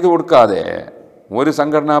കാര്യം ചെയ്തു കൊടുക്കാതെ ഒരു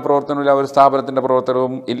സംഘടനാ പ്രവർത്തനമില്ല, ഒരു സ്ഥാപനത്തിൻ്റെ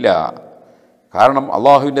പ്രവർത്തനവും ഇല്ല. കാരണം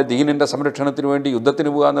അള്ളാഹുവിൻ്റെ ദീനിൻ്റെ സംരക്ഷണത്തിന് വേണ്ടി യുദ്ധത്തിന്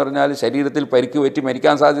പോകുക എന്ന് പറഞ്ഞാൽ ശരീരത്തിൽ പരിക്ക് പറ്റി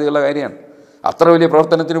മരിക്കാൻ സാധ്യതയുള്ള കാര്യമാണ്. അത്ര വലിയ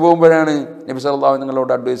പ്രവർത്തനത്തിന് പോകുമ്പോഴാണ് നബി സല്ലല്ലാഹു അലൈഹി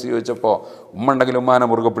നിങ്ങളോട് അഡ്വൈസ് ചോദിച്ചപ്പോൾ ഉമ്മ ഉണ്ടെങ്കിൽ ഉമ്മാനെ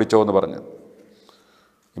മുറുകെ പിടിച്ചോ എന്ന് പറഞ്ഞത്.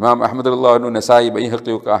 ഇമാം അഹ്മദ് റളിയല്ലാഹു നസായി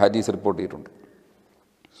ബൈഹഖിയൊക്കെ ഹദീസ് റിപ്പോർട്ട് ചെയ്തിട്ടുണ്ട്.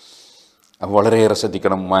 അപ്പോൾ വളരെയേറെ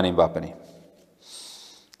ശ്രദ്ധിക്കണം ഉമ്മാനെയും ബാപ്പനെയും.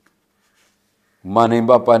 ഉമ്മാനെയും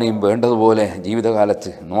ബാപ്പാനെയും വേണ്ടതുപോലെ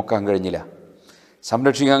ജീവിതകാലത്ത് നോക്കാൻ കഴിഞ്ഞില്ല,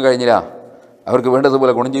 സംരക്ഷിക്കാൻ കഴിഞ്ഞില്ല, അവർക്ക്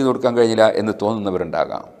വേണ്ടതുപോലെ ഗുണം ചെയ്തു കൊടുക്കാൻ കഴിഞ്ഞില്ല എന്ന്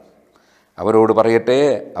തോന്നുന്നവരുണ്ടാകാം. അവരോട് പറയട്ടെ,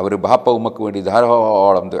 അവർ ബാപ്പ ഉമ്മക്ക് വേണ്ടി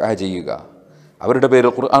ധാരാളം ദുആ ചെയ്യുക, അവരുടെ പേര്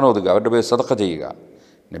ഖുർആൻ ഓതുക, അവരുടെ പേര് സദഖ ചെയ്യുക.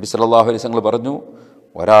 നബി സല്ലല്ലാഹു അലൈഹി വസല്ലം പറഞ്ഞു,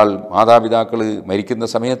 ഒരാൾ മാതാപിതാക്കൾ മരിക്കുന്ന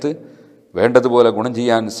സമയത്ത് വേണ്ടതുപോലെ ഗുണം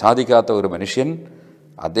ചെയ്യാൻ സാധിക്കാത്ത ഒരു മനുഷ്യൻ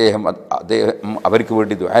അദ്ദേഹം അവർക്ക്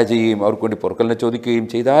വേണ്ടി ദുആ ചെയ്യുകയും അവർക്ക് വേണ്ടി പൊറുക്കലിനെ ചോദിക്കുകയും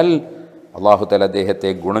ചെയ്താൽ അല്ലാഹു തആല അദ്ദേഹത്തെ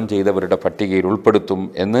ഗുണം ചെയ്തവരുടെ പട്ടികയിൽ ഉൾപ്പെടുത്തും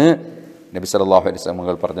എന്ന് നബി സല്ലല്ലാഹു അലൈഹി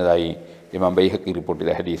വസല്ലം പറഞ്ഞതായി ഇമാം ബൈഹഖി റിപ്പോർട്ട്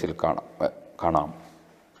ചെയ്ത ഹദീസിൽ കാണാം.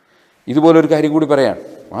 ഇതുപോലൊരു കാര്യം കൂടി പറയാം.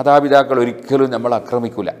 മാതാപിതാക്കൾ ഒരിക്കലും നമ്മൾ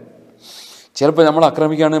ആക്രമിക്കില്ല. ചിലപ്പോൾ നമ്മൾ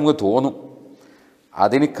ആക്രമിക്കുകയാണെന്ന് നമുക്ക് തോന്നും.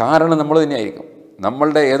 അതിന് കാരണം നമ്മൾ തന്നെയായിരിക്കും.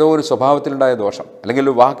 നമ്മളുടെ ഏതോ ഒരു സ്വഭാവത്തിലുണ്ടായ ദോഷം, അല്ലെങ്കിൽ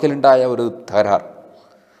ഒരു വാക്കിലുണ്ടായ ഒരു തകരാർ.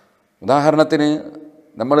 ഉദാഹരണത്തിന്,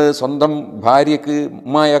 നമ്മൾ സ്വന്തം ഭാര്യയ്ക്ക്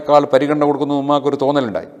ഉമ്മായേക്കാൾ പരിഗണന കൊടുക്കുന്നു ഉമ്മാക്കൊരു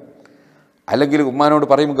തോന്നലുണ്ടായി, അല്ലെങ്കിൽ ഉമ്മാനോട്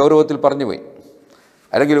പറയും ഗൗരവത്തിൽ പറഞ്ഞു പോയി,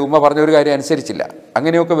 അല്ലെങ്കിൽ ഉമ്മ പറഞ്ഞ ഒരു കാര്യം അനുസരിച്ചില്ല.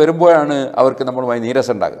 അങ്ങനെയൊക്കെ വരുമ്പോഴാണ് അവർക്ക് നമ്മളുമായി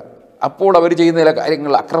നീരസം ഉണ്ടാകുക. അപ്പോൾ അവർ ചെയ്യുന്ന ചില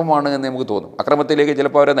കാര്യങ്ങൾ അക്രമമാണ് എന്ന് നമുക്ക് തോന്നും. അക്രമത്തിലേക്ക്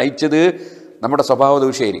ചിലപ്പോൾ അവരെ നയിച്ചത് നമ്മുടെ സ്വഭാവ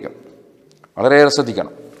ദൂഷ്യമായിരിക്കും. വളരെയേറെ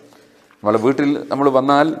ശ്രദ്ധിക്കണം. നമ്മളെ വീട്ടിൽ നമ്മൾ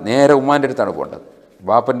വന്നാൽ നേരെ ഉമ്മാൻ്റെ അടുത്താണ് പോകേണ്ടത്.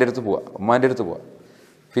 ബാപ്പൻ്റെ അടുത്ത് പോവുക, ഉമ്മാൻ്റെ അടുത്ത് പോവുക,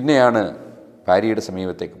 പിന്നെയാണ് ഭാര്യയുടെ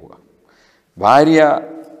സമീപത്തേക്ക് പോവുക.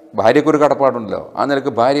 ഭാര്യയ്ക്കൊരു കടപ്പാടുണ്ടല്ലോ, ആ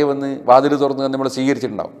നിലക്ക് ഭാര്യ വന്ന് വാതിൽ തുറന്ന് നമ്മൾ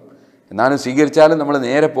സ്വീകരിച്ചിട്ടുണ്ടാവും. എന്നാലും സ്വീകരിച്ചാലും നമ്മൾ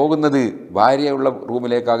നേരെ പോകുന്നത് ഭാര്യയുള്ള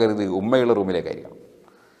റൂമിലേക്കാകരുത്, ഉമ്മയുള്ള റൂമിലേക്കായിരിക്കണം.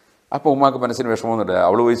 അപ്പോൾ ഉമ്മാക്ക് മനസ്സിന് വിഷമമൊന്നുമില്ല.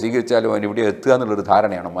 അവൾ പോയി സ്വീകരിച്ചാലും അവൻ ഇവിടെ എത്തുക എന്നുള്ളൊരു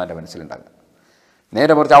ധാരണയാണ് ഉമ്മാൻ്റെ മനസ്സിലുണ്ടാകുക.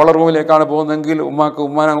 നേരെ മറിച്ച് അവളുടെ റൂമിലേക്കാണ് പോകുന്നതെങ്കിൽ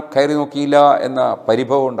ഉമ്മാനെ കയറി നോക്കിയില്ല എന്ന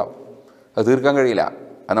പരിഭവം ഉണ്ടാവും. അത് തീർക്കാൻ കഴിയില്ല.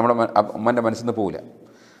 അത് നമ്മുടെ ഉമ്മാൻ്റെ മനസ്സിൽ നിന്ന് പോവില്ല.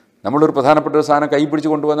 നമ്മളൊരു പ്രധാനപ്പെട്ട ഒരു സാധനം കൈ പിടിച്ച്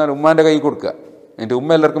കൊണ്ടുവന്നാൽ ഉമ്മാൻ്റെ കൈ കൊടുക്കുക, എന്നിട്ട്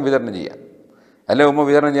ഉമ്മ എല്ലാവർക്കും വിതരണം ചെയ്യുക. അല്ലെ ഉമ്മ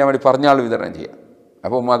വിതരണം ചെയ്യാൻ വേണ്ടി പറഞ്ഞ ആൾ വിതരണം ചെയ്യുക.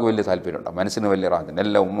 അപ്പോൾ ഉമ്മാക്ക് വലിയ താല്പര്യമുണ്ടാവും, മനസ്സിന് വലിയ റാഹത്ത്.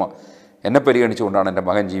 എല്ലാം ഉമ്മ എന്നെ പരിഗണിച്ചുകൊണ്ടാണ് എൻ്റെ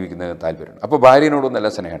മകൻ ജീവിക്കുന്നത് താല്പര്യമുണ്ട്. അപ്പോൾ ഭാര്യനോടും നല്ല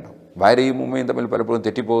സ്നേഹമുണ്ടാവും. ഭാര്യയും ഉമ്മയും തമ്മിൽ പലപ്പോഴും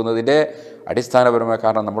തെറ്റിപ്പോകുന്നതിൻ്റെ അടിസ്ഥാനപരമായ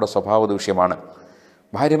കാരണം നമ്മുടെ സ്വഭാവ ദൂഷ്യമാണ്.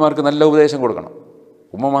 ഭാര്യമാർക്ക് നല്ല ഉപദേശം കൊടുക്കണം.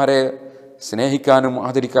 ഉമ്മമാരെ സ്നേഹിക്കാനും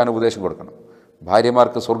ആദരിക്കാനും ഉപദേശം കൊടുക്കണം.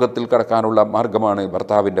 ഭാര്യമാർക്ക് സ്വർഗത്തിൽ കടക്കാനുള്ള മാർഗ്ഗമാണ്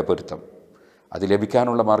ഭർത്താവിൻ്റെ പൊരുത്തം. അത്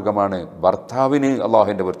ലഭിക്കാനുള്ള മാർഗ്ഗമാണ് ഭർത്താവിന്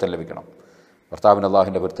അള്ളാഹുവിൻ്റെ പൊരുത്തം ലഭിക്കണം. ഭർത്താവിന്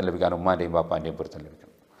അള്ളാഹുവിൻ്റെ പൊരുത്തം ലഭിക്കാൻ ഉമ്മാൻ്റെയും ബാപ്പാൻ്റെയും പൊരുത്തം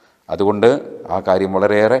ലഭിക്കണം. അതുകൊണ്ട് ആ കാര്യം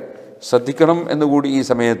വളരെയേറെ ശ്രദ്ധിക്കണം എന്നുകൂടി ഈ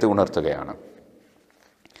സമയത്ത് ഉണർത്തുകയാണ്.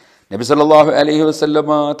 നബി സല്ലല്ലാഹു അലൈഹി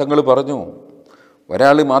വസല്ലമ തങ്ങൾ പറഞ്ഞു,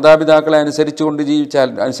 ഒരാൾ മാതാപിതാക്കളെ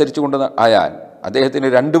അനുസരിച്ചുകൊണ്ട് ആയാൽ അദ്ദേഹത്തിന്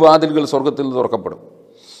 2 വാതിലുകൾ സ്വർഗത്തിൽ നിന്ന് തുറക്കപ്പെടും.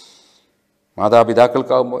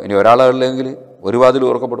 മാതാപിതാക്കൾക്കാകുമ്പോൾ ഇനി ഒരാളല്ലെങ്കിൽ ഒരു വാതിൽ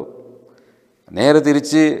തുറക്കപ്പെടും. നേരെ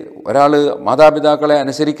തിരിച്ച് ഒരാൾ മാതാപിതാക്കളെ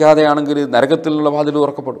അനുസരിക്കാതെയാണെങ്കിൽ നരകത്തിൽ നിന്നുള്ള വാതിൽ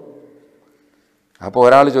തുറക്കപ്പെടും. അപ്പോൾ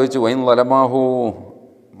ഒരാൾ ചോദിച്ചു, വൈൻ വലമാഹു,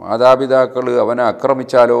 മാതാപിതാക്കൾ അവനെ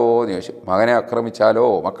ആക്രമിച്ചാലോ എന്ന് ചോദിച്ചു. മകനെ ആക്രമിച്ചാലോ,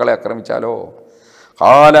 മക്കളെ ആക്രമിച്ചാലോ?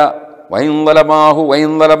 കാല വൈൻവലമാഹു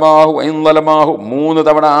വൈൻവലമാഹു വൈൻവലമാഹു 3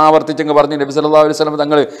 തവണ ആവർത്തിച്ചെങ്കിൽ പറഞ്ഞു നബി സല്ലല്ലാഹു അലൈഹി വസല്ലം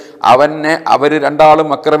തങ്ങൾ, അവർ രണ്ടാളും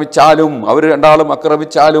ആക്രമിച്ചാലും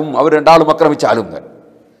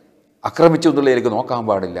ആക്രമിച്ചു എന്നുള്ളതിലേക്ക് നോക്കാൻ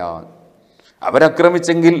പാടില്ല.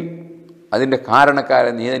 അവരക്രമിച്ചെങ്കിൽ അതിൻ്റെ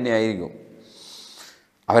കാരണക്കാരൻ നീ തന്നെയായിരിക്കും.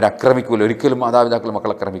 അവരക്രമിക്കൂല, ഒരിക്കലും മാതാപിതാക്കൾ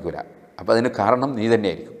മക്കളെ ആക്രമിക്കൂല. അപ്പോൾ അതിന് കാരണം നീ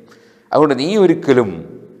തന്നെയായിരിക്കും. അതുകൊണ്ട് നീ ഒരിക്കലും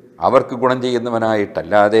അവർക്ക് ഗുണം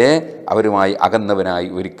ചെയ്യുന്നവനായിട്ടല്ലാതെ അവരുമായി അകന്നവനായി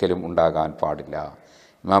ഒരിക്കലും ഉണ്ടാകാൻ പാടില്ല.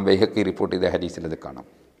 ഇമാം ബൈഹഖി റിപ്പോർട്ട് ചെയ്ത ഹദീസിൽ അത് കാണാം.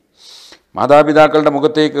 മാതാപിതാക്കളുടെ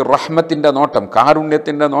മുഖത്തേക്ക് റഹ്മത്തിൻ്റെ നോട്ടം,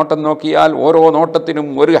 കാരുണ്യത്തിൻ്റെ നോട്ടം നോക്കിയാൽ ഓരോ നോട്ടത്തിനും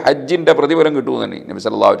ഒരു ഹജ്ജിൻ്റെ പ്രതിഫലം കിട്ടുമെന്നാണ് നബി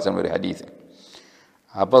സല്ലല്ലാഹു അലൈഹി വസല്ലം ഒരു ഹദീസിൽ.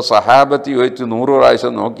 അപ്പോൾ സഹാബത്ത് ചോദിച്ചു, 100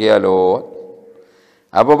 പ്രാവശ്യം നോക്കിയാലോ?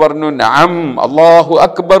 അപ്പോൾ പറഞ്ഞു, നഅം അല്ലാഹു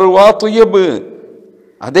അക്ബർ വഅത്യബ്,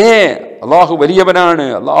 അതേ അള്ളാഹു വലിയവനാണ്,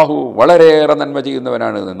 അള്ളാഹു വളരെയേറെ നന്മ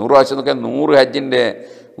ചെയ്യുന്നവനാണ്. 100 പ്രാവശ്യം നോക്കിയാൽ 100 ഹജ്ജിൻ്റെ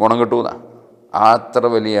ഗുണം കിട്ടുന്ന അത്ര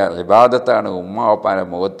വലിയ ഇബാദത്താണ് ഉമ്മ അപ്പാൻ്റെ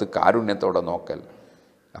മുഖത്ത് കാരുണ്യത്തോടെ നോക്കൽ.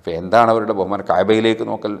 അപ്പോൾ എന്താണ് അവരുടെ ബഹുമാനം? കഅബയിലേക്ക്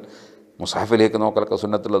നോക്കൽ, മുസാഫിലേക്ക് നോക്കലൊക്കെ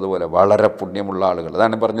സുന്നത്തുള്ളതുപോലെ വളരെ പുണ്യമുള്ള ആളുകൾ.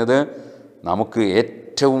 അതാണ് പറഞ്ഞത്, നമുക്ക്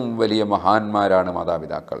ഏറ്റവും വലിയ മഹാന്മാരാണ്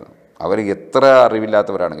മാതാപിതാക്കൾ. അവർ എത്ര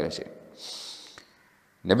അറിവില്ലാത്തവരാണെങ്കിലും ശരി.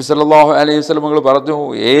 നബി സല്ലല്ലാഹു അലൈഹി വസല്ലം പറഞ്ഞു,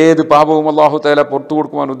 ഏത് പാപവും അല്ലാഹു തആല പുറത്തു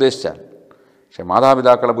കൊടുക്കുവാൻ ഉദ്ദേശിച്ചാൽ, പക്ഷെ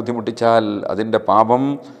മാതാപിതാക്കളെ ബുദ്ധിമുട്ടിച്ചാൽ അതിൻ്റെ പാപം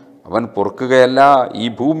അവൻ പൊറുക്കുകയല്ല, ഈ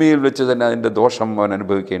ഭൂമിയിൽ വെച്ച് തന്നെ അതിൻ്റെ ദോഷം അവൻ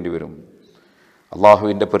അനുഭവിക്കേണ്ടി വരും.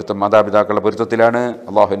 അള്ളാഹുവിൻ്റെ പൊരുത്തം മാതാപിതാക്കളുടെ പൊരുത്തത്തിലാണ്,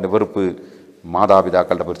 അള്ളാഹുവിൻ്റെ വെറുപ്പ്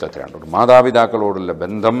മാതാപിതാക്കളുടെ പൊരുത്തത്തിലാണ്. മാതാപിതാക്കളോടുള്ള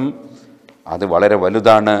ബന്ധം അത് വളരെ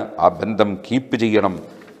വലുതാണ്. ആ ബന്ധം കീപ്പ് ചെയ്യണം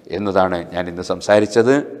എന്നതാണ് ഞാൻ ഇന്ന്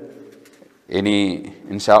സംസാരിച്ചത്. ഇനി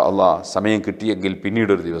ഇൻഷാ അള്ളാഹ് സമയം കിട്ടിയെങ്കിൽ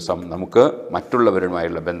പിന്നീടൊരു ദിവസം നമുക്ക്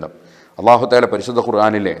മറ്റുള്ളവരുമായുള്ള ബന്ധം, അല്ലാഹു തആല പരിശുദ്ധ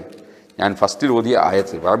ഖുർആനിലെ ഞാൻ ഫസ്റ്റിൽ ഓതിയ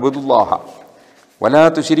ആയത്ത് വഅബ്ദുല്ലാഹ വലാ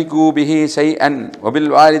തുശ്രികൂ ബിഹി ശൈഅൻ വബിൽ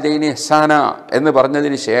വാലിദൈനി ഇഹ്സാന എന്ന്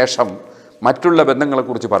പറഞ്ഞതിന് ശേഷം മറ്റുള്ള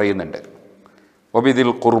ബന്ധങ്ങളെക്കുറിച്ച് പറയുന്നുണ്ട്.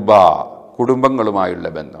 വബിദിൽ ഖുർബ, കുടുംബങ്ങളുമായുള്ള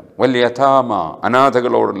ബന്ധം, വൽ യതാമ,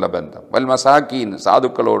 അനാഥകളോടുള്ള ബന്ധം, വൽ മസാക്കീൻ,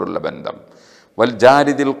 സാധുക്കളോടുള്ള ബന്ധം, വൽ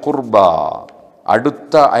ജാരിദിൽ ഖുർബ,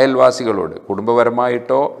 അടുത്ത അയൽവാസികളോട്,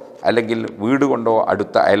 കുടുംബപരമായിട്ടോ അല്ലെങ്കിൽ വീട് കൊണ്ടോ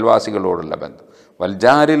അടുത്ത അയൽവാസികളോടുള്ള ബന്ധം, വൽ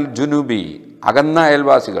ജാരിൽ ജുനുബി, അകന്ന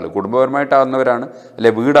അയൽവാസികൾ, കുടുംബപരമായിട്ടാകുന്നവരാണ്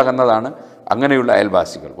അല്ലെ വീട് അകന്നതാണ്, അങ്ങനെയുള്ള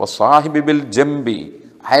അയൽവാസികൾ, വസാഹിബി ബിൽ ജംബി,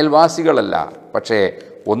 അയൽവാസികളല്ല പക്ഷേ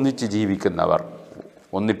ഒന്നിച്ച് ജീവിക്കുന്നവർ,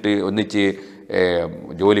 ഒന്നിച്ച്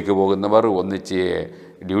ജോലിക്ക് പോകുന്നവർ, ഒന്നിച്ച്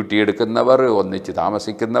ഡ്യൂട്ടി എടുക്കുന്നവർ, ഒന്നിച്ച്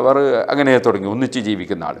താമസിക്കുന്നവർ, അങ്ങനെ തുടങ്ങി ഒന്നിച്ച്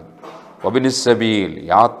ജീവിക്കുന്ന ആൾ. വബിനിസ്സബീൽ,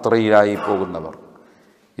 യാത്രയിലായി പോകുന്നവർ,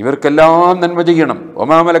 ഇവർക്കെല്ലാം നന്മ ചെയ്യണം.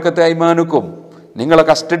 വമാ മലക്കത്ത് അയ്മാനുക്കും, നിങ്ങളെ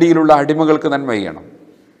കസ്റ്റഡിയിലുള്ള അടിമകൾക്ക് നന്മ ചെയ്യണം.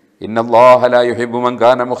 ഇന്നല്ലാഹ ലാ യുഹിബ്ബു മൻ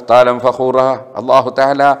കാന മുഖ്താലൻ ഫഖൂറ, അല്ലാഹു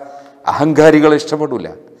തആല അഹങ്കാരികളെ ഇഷ്ടപ്പെടില്ല,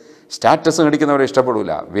 സ്റ്റാറ്റസ് കാണിക്കുന്നവരെ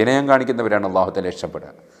ഇഷ്ടപ്പെടില്ല, വിനയം കാണിക്കുന്നവരാണ് അല്ലാഹു തആല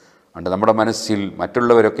ഇഷ്ടപ്പെടുക. അതുകൊണ്ട് നമ്മുടെ മനസ്സിൽ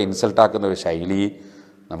മറ്റുള്ളവരൊക്കെ ഇൻസൾട്ടാക്കുന്ന ഒരു ശൈലി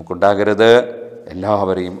നമുക്കുണ്ടാകരുത്.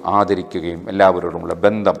 എല്ലാവരെയും ആദരിക്കുകയും എല്ലാവരോടുമുള്ള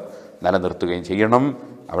ബന്ധം നിലനിർത്തുകയും ചെയ്യണം.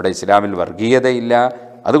 അവിടെ ഇസ്ലാമിൽ വർഗീയതയില്ല.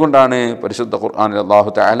 അതുകൊണ്ടാണ് പരിശുദ്ധ ഖുർആനിൽ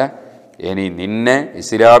അല്ലാഹു തആല ഇനി നിന്നെ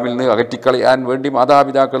ഇസ്ലാമിൽ നിന്ന് അകറ്റിക്കളയാൻ വേണ്ടി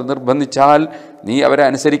മാതാപിതാക്കൾ നിർബന്ധിച്ചാൽ നീ അവരെ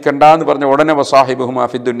അനുസരിക്കണ്ട എന്ന് പറഞ്ഞ ഉടനെ വസാഹിബുഹുമാ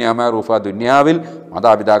ഫി ദുനിയാ മഅറൂഫ, ദുനിയാവിൽ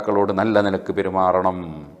മാതാപിതാക്കളോട് നല്ല നിലക്ക് പെരുമാറണം.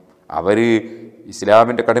 അവർ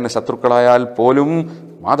ഇസ്ലാമിൻ്റെ കഠിന ശത്രുക്കളായാൽ പോലും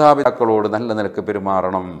മാതാപിതാക്കളോട് നല്ല നിലക്ക്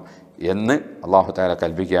പെരുമാറണം എന്ന് അല്ലാഹു തആല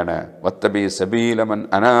കൽപ്പിക്കുകയാണ്. വത്തബി സബീല മൻ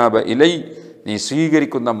അനാബ ഇലൈ, നീ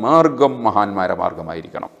സ്വീകരിക്കുന്ന മാർഗം മഹാന്മാരെ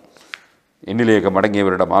മാർഗമായിരിക്കണം, എന്നിലേക്ക്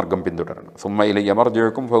മടങ്ങിയവരുടെ മാർഗം പിന്തുടരണം. സുമ്മ ഇലയ്യ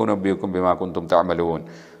മർജിഉക്കും ഫഉനബ്ബിഉക്കും ബിമാ കുൻതും തഅമലൂൻ,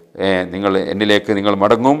 നിങ്ങൾ എന്നിലേക്ക് നിങ്ങൾ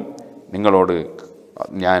മടങ്ങും, നിങ്ങളോട്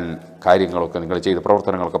ഞാൻ കാര്യങ്ങളൊക്കെ നിങ്ങൾ ചെയ്ത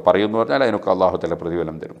പ്രവർത്തനങ്ങളൊക്കെ പറയുമെന്ന് പറഞ്ഞാൽ അതിനൊക്കെ അല്ലാഹു തആല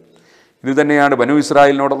പ്രതിഫലം തരും. ഇത് തന്നെയാണ് ബനു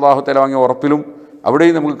ഇസ്രായേലിനോട് അല്ലാഹു തആല വാങ്ങിയ ഉറപ്പിലും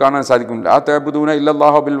അവിടെയും നമുക്ക് കാണാൻ സാധിക്കും. ലാ തഅബുദൂന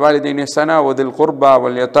ഇല്ലല്ലാഹ ബിൽ വാലിദൈനി ഇഹ്സാന വദിൽ ഖുർബ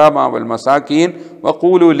വൽ യതാമ വൽ മസാകീൻ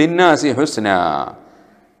വഖൂലു ലിന്നാസി ഹുസ്നാ,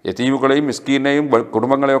 യതീമുകളെയും മിസ്കീനെയും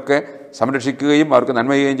കുടുംബങ്ങളെയൊക്കെ സംരക്ഷിക്കുകയും അവർക്ക്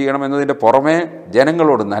നന്മ ചെയ്യുകയും ചെയ്യണം എന്നതിൻ്റെ പുറമെ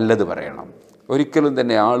ജനങ്ങളോട് നല്ലത് പറയണം. ഒരിക്കലും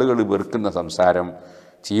തന്നെ ആളുകൾ വെറുക്കുന്ന സംസാരം,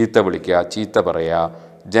 ചീത്ത വിളിക്കുക, ചീത്ത പറയുക,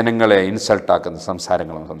 ജനങ്ങളെ ഇൻസൾട്ടാക്കുന്ന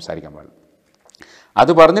സംസാരങ്ങളൊന്നും സംസാരിക്കാൻ പാടില്ല.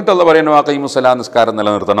 അത് പറഞ്ഞിട്ടുള്ള പറയുന്നത് വാഖീമുസ്സലാ, നിസ്കാരം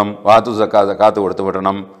നിലനിർത്തണം, വാതു സക്കാത്ത് കൊടുത്തു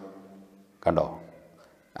വിടണം. കണ്ടോ?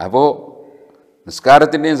 അപ്പോൾ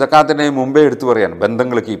നിസ്കാരത്തിൻ്റെയും സക്കാത്തിൻ്റെയും മുമ്പേ എടുത്തു പറയാണ്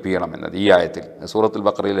ബന്ധങ്ങൾ കീപ്പ് ചെയ്യണം എന്നത് ഈ ആയത്തിൽ, സൂറത്തുൽ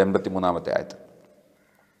ബഖറയിൽ 83-ാമത്തെ ആയത്ത്.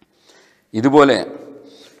 ഇതുപോലെ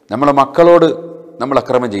നമ്മളെ മക്കളോട് നമ്മൾ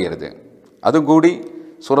അക്രമം ചെയ്യരുത്. അതും കൂടി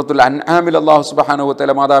സൂറത്തുൽ അൻആമിൽ അല്ലാഹു സുബ്ഹാനഹു വ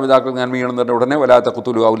തആല മാതാപിതാക്കൾ നന്മ ചെയ്യണമെന്ന് ഉടനെ വലാ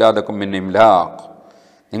തഖ്തുലു ഔലാദക്കും മിൻ ഇംലാഖ്,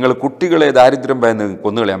 നിങ്ങൾ കുട്ടികളെ ദാരിദ്ര്യം ഭയന്ന്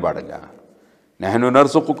കൊന്നുകളയാൻ പാടില്ല. നഹ്നു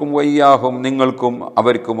നർസുഖുക്കും വയ്യാഹും, നിങ്ങൾക്കും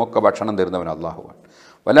അവർക്കും ഒക്കെ ഭക്ഷണം തരുന്നവൻ അല്ലാഹുവാണ്.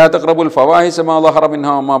 വലാ തഖ്റബുൽ ഫവാഹിശ മാ ളഹറ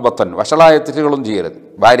മിൻഹാ മാ ബത്തൻ, വഷളായ തെറ്റുകളും ചെയ്യരുത്.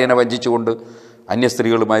 ഭാര്യനെ വഞ്ചിച്ചുകൊണ്ട് അന്യ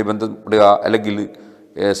സ്ത്രീകളുമായി ബന്ധപ്പെടുക, അല്ലെങ്കിൽ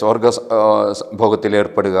സ്വർഗ ഭോഗത്തിൽ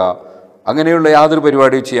ഏർപ്പെടുക, അങ്ങനെയുള്ള യാതൊരു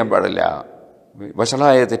പരിപാടിയും ചെയ്യാൻ പാടില്ല.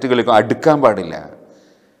 വഷളായ തെറ്റുകളിലേക്ക് അടുക്കാൻ പാടില്ല.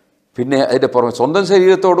 പിന്നെ അതിൻ്റെ പുറമെ സ്വന്തം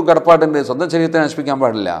ശരീരത്തോടും കടപ്പാടുണ്ട്. സ്വന്തം ശരീരത്തെ നശിപ്പിക്കാൻ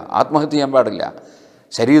പാടില്ല, ആത്മഹത്യ ചെയ്യാൻ പാടില്ല,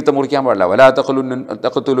 ശരീരത്തെ മുറിക്കാൻ പാടില്ല. വലാ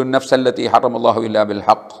തഖ്തുലു നഫ്സല്ലതി ഹറമല്ലാഹു ഇല്ലാ ബിൽ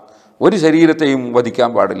ഹഖ്, ഒരു ശരീരത്തെയും വധിക്കാൻ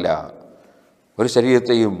പാടില്ല, ഒരു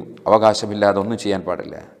ശരീരത്തെയും അവകാശമില്ലാതെ ഒന്നും ചെയ്യാൻ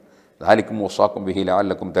പാടില്ല. ദാലിക്കും വസാക്കും ബിഹി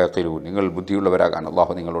ലഅല്ലക്കും തഅഖിലൂൻ, നിങ്ങൾ ബുദ്ധിയുള്ളവരാകാൻ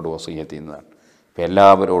അല്ലാഹു നിങ്ങളോട് വസിയ്യത്ത് ചെയ്യുന്നതാണ്. അപ്പോൾ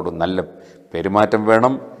എല്ലാവരോടും നല്ല പെരുമാറ്റം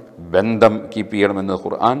വേണം, ബന്ധം കീപ്പ് ചെയ്യണമെന്ന്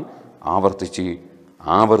ഖുർആൻ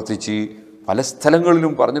ആവർത്തിച്ച് പല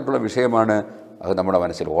സ്ഥലങ്ങളിലും പറഞ്ഞിട്ടുള്ള വിഷയമാണ്. അത് നമ്മുടെ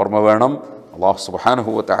മനസ്സിൽ ഓർമ്മ വേണം. അല്ലാഹു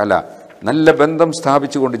സുബ്ഹാനഹു വ തആല നല്ല ബന്ധം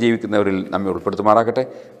സ്ഥാപിച്ചുകൊണ്ട് ജീവിക്കുന്നവരിൽ നമ്മെ ഉൾപ്പെടുത്തുമാറാകട്ടെ.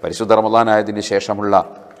 പരിശുദ്ധ റമളാൻ ആയതിന് ശേഷമുള്ള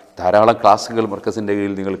ധാരാളം ക്ലാസ്സുകൾ മർക്കസിൻ്റെ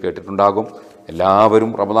കീഴിൽ നിങ്ങൾ കേട്ടിട്ടുണ്ടാകും.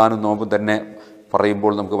 എല്ലാവരും റമളാനും നോമ്പും തന്നെ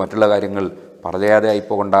പറയുമ്പോൾ നമുക്ക് മറ്റുള്ള കാര്യങ്ങൾ പറയാതെ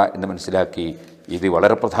ആയിപ്പോകണ്ട എന്ന് മനസ്സിലാക്കി ഇത്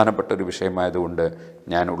വളരെ പ്രധാനപ്പെട്ട ഒരു വിഷയമായതുകൊണ്ട്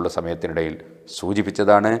ഞാനുള്ള സമയത്തിനിടയിൽ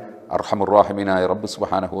സൂചിപ്പിച്ചതാണ്. അർഹമുർ-റഹീമീനായ റബ്ബ്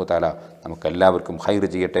സുബ്ഹാനഹു വ തആല നമുക്കെല്ലാവർക്കും ഖൈർ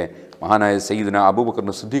ചെയ്യട്ടെ. മഹാനായ സയ്യിദുന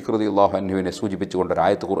അബൂബക്കർ സിദ്ദീഖ് റളിയല്ലാഹു അൻഹുവിനെ സൂചിപ്പിച്ചുകൊണ്ട് ഒരു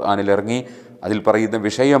ആയത്ത് ഖുർആനിൽ ഇറങ്ങി. അതിൽ പറയുന്ന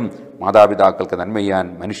വിഷയം മാതാപിതാക്കൾക്ക് നന്മ ചെയ്യാൻ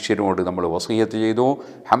മനുഷ്യരോട് നമ്മൾ വസിയത്ത് ചെയ്തു.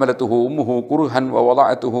 ഹമലത്തുഹു ഉമ്മുഹു കുർഹൻ വ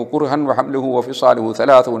വളഅതുഹു കുർഹൻ വ ഹംലുഹു വ ഫിസാലുഹു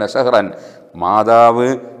 30 ശഹ്റൻ. മാതാവ്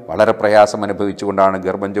വളരെ പ്രയാസം അനുഭവിച്ചുകൊണ്ടാണ്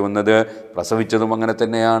ഗർഭം ചുമന്നത്. പ്രസവിച്ചതും അങ്ങനെ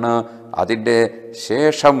തന്നെയാണ്. അതിൻ്റെ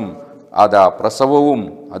ശേഷം പ്രസവവും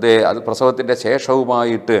അത് പ്രസവത്തിൻ്റെ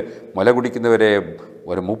ശേഷവുമായിട്ട് മുല കുടിക്കുന്നവരെ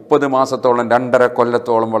ഒരു 30 മാസത്തോളം 2.5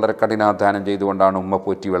 കൊല്ലത്തോളം വളരെ കഠിനാധ്വാനം ചെയ്തുകൊണ്ടാണ് ഉമ്മ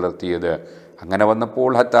പോറ്റി വളർത്തിയത്. അങ്ങനെ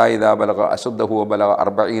വന്നപ്പോൾ ഹത്തായിദാ ബലഗ അശുദ്ധഹു ബലഗ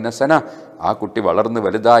 40 സന, ആ കുട്ടി വളർന്ന്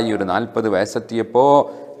വലുതായി ഒരു 40 വയസ്സെത്തിയപ്പോൾ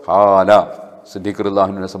ഖാല സിദ്ദീഖ്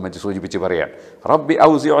റളിയല്ലാഹുവിനെ സംബന്ധിച്ച് സൂചിപ്പിച്ച് പറയാൻ, റബ്ബി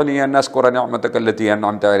ഔസിഉനി അൻ അസ്കുറ നിഅമതക അല്ലതി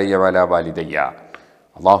അൻഅംത അലയ്യ വഅലാ വാലിദയ്യ.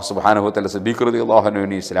 അല്ലാഹു സുബ്ഹാനഹു വ തആല സിദ്ദീഖ്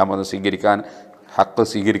റളിയല്ലാഹുവിനെ ഇസ്ലാം മതം സ്വീകരിക്കാൻ, ഹഖ്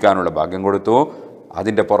സ്വീകരിക്കാനുള്ള ഭാഗ്യം കൊടുത്തു.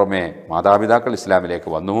 അതിൻ്റെ പുറമെ മാതാപിതാക്കൾ ഇസ്ലാമിലേക്ക്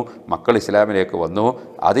വന്നു, മക്കൾ ഇസ്ലാമിലേക്ക് വന്നു.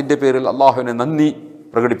 അതിൻ്റെ പേരിൽ അള്ളാഹുവിനെ നന്ദി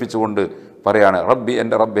പ്രകടിപ്പിച്ചുകൊണ്ട് പറയാണ്, റബ്ബി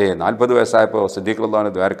എൻ്റെ റബ്ബേ. 40 വയസ്സായപ്പോൾ സിദ്ദീഖ്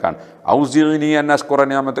റളിയല്ലാഹു ദ്വാരക്കാൻ, ഔസിഉനി അൻ അസ്കുറ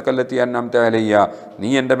നിഅമതക അല്ലതി അൻഅംത അലയ്യ, നീ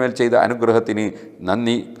എൻ്റെ മേൽ ചെയ്ത അനുഗ്രഹത്തിന്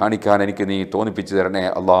നന്ദി കാണിക്കാൻ എനിക്ക് നീ തോന്നിപ്പിച്ചു തരണേ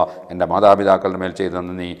അല്ലാഹ്. എൻ്റെ മാതാപിതാക്കളുടെ മേൽ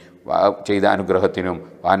ചെയ്ത അനുഗ്രഹത്തിനും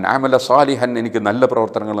അമല സാലിഹൻ, എനിക്ക് നല്ല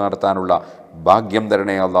പ്രവർത്തനങ്ങൾ നടത്താനുള്ള ഭാഗ്യം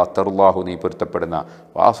തരണേ അല്ലാഹ്. തറുല്ലാഹു, നീ പൊരുത്തപ്പെടുന്ന.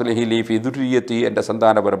 വാസ്ലിഹി ലീ ഫി ദുർരിയത്തി, എൻ്റെ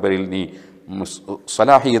സന്താന പരമ്പരയിൽ നീ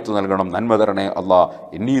സലാഹിയത്ത് നൽകണം, നന്മ തരണേ അല്ലാഹ്.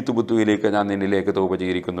 എന്നീ തുബുത്തുവിലേക്ക്, ഞാൻ നിന്നിലേക്ക് തൗബ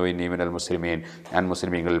ചെയ്തിരിക്കുന്നു. എന്നീ മിനൽ മുസ്ലിമീൻ, ഞാൻ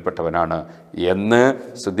മുസ്ലിമീങ്ങളിൽപ്പെട്ടവനാണ് എന്ന്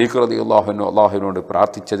സിദ്ദീഖ് റളിയല്ലാഹു അൻഹു അള്ളാഹുവിനോട്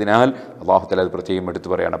പ്രാർത്ഥിച്ചതിനാൽ അള്ളാഹു തആല അത് പ്രത്യേകം എടുത്തു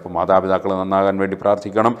പറയാണ്. അപ്പോൾ മാതാപിതാക്കൾ നന്നാകാൻ വേണ്ടി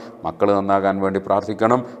പ്രാർത്ഥിക്കണം, മക്കൾ നന്നാകാൻ വേണ്ടി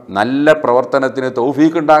പ്രാർത്ഥിക്കണം, നല്ല പ്രവർത്തനത്തിന്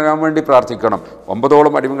തൗഫീഖ് ഉണ്ടാകാൻ വേണ്ടി പ്രാർത്ഥിക്കണം.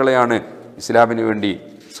 9ഓളം അടിമകളെയാണ് ഇസ്ലാമിന് വേണ്ടി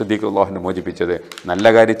സിദ്ദീഖ് റളിയല്ലാഹു മോചിപ്പിച്ചത്. നല്ല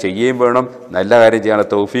കാര്യം ചെയ്യുകയും വേണം, നല്ല കാര്യം ചെയ്യാനുള്ള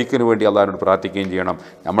തൗഫീഖിന് വേണ്ടി അള്ളാഹിനോട് പ്രാർത്ഥിക്കുകയും ചെയ്യണം.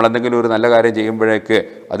 നമ്മളെന്തെങ്കിലും ഒരു നല്ല കാര്യം ചെയ്യുമ്പോഴേക്ക്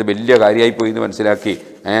അത് വലിയ കാര്യമായി പോയി എന്ന് മനസ്സിലാക്കി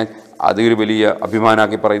അതൊരു വലിയ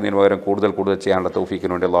അഭിമാനാക്കി പറയുന്നതിന് പകരം കൂടുതൽ ചെയ്യാനുള്ള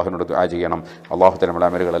തൗഫീഖിന് വേണ്ടി അള്ളാഹുവിനോട് ദുആ ചെയ്യണം. അള്ളാഹു തആല നമ്മുടെ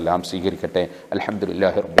അമലുകളെല്ലാം സ്വീകരിക്കട്ടെ.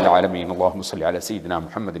 അൽഹംദുലില്ലാഹി റബ്ബിൽ ആലമീൻ. അല്ലാഹുമ്മ സ്വല്ലി അലാ സയ്യിദിനാ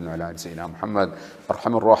മുഹമ്മദിൻ വഅലാ ആലി സയ്യിദിനാ മുഹമ്മദ്.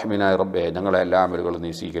 അർഹമർ റഹീമീനായ റബ്ബേ, ഞങ്ങളെ എല്ലാ അമലുകളും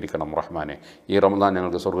നീ സ്വീകരിക്കണം റഹ്മാനെ. ഈ റമദാൻ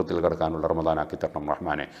ഞങ്ങൾക്ക് സ്വർഗ്ഗത്തിൽ കടക്കാനുള്ള റമദാനാക്കി തരണം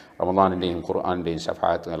റഹ്മാനെ. റമദാനിൻ്റെയും ഖുർആനിൻ്റെയും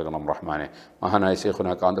ശഫാഅത്ത് നൽകണം റഹ്മാനെ. മഹാനായ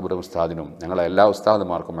ശൈഖുനാ കാന്തപുരം ഉസ്താദിനും ഞങ്ങളെ എല്ലാ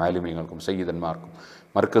ഉസ്താദുമാർക്കും ആലിമീങ്ങൾക്കും സയ്യിദന്മാർക്കും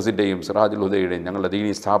മർക്കസിൻ്റെയും സിറാജുൽ ഹുദയുടെയും ഞങ്ങളുടെ ദീനീ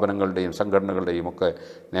സ്ഥാപനങ്ങളുടെയും സംഘടനകളുടെയും ഒക്കെ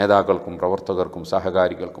നേതാക്കൾക്കും പ്രവർത്തകർക്കും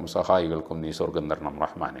സഹകാരികൾക്കും സഹായികൾക്കും നീ സ്വർഗം തരണം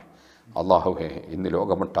റഹ്മാനെ. അല്ലാഹുവേ, ഇന്ന്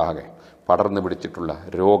ലോകമൊട്ടാകെ പടർന്നു പിടിച്ചിട്ടുള്ള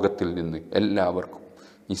രോഗത്തിൽ നിന്ന് എല്ലാവർക്കും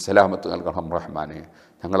നീ സലാമത്ത് നൽകണം റഹ്മാനെ.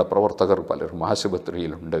 ഞങ്ങളെ പ്രവർത്തകർ പലരും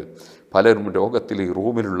ആശുപത്രിയിലുണ്ട്, പലരും രോഗത്തിൽ ഈ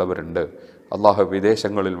റൂമിലുള്ളവരുണ്ട്. അല്ലാഹു,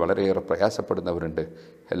 വിദേശങ്ങളിൽ വളരെയേറെ പ്രയാസപ്പെടുന്നവരുണ്ട്.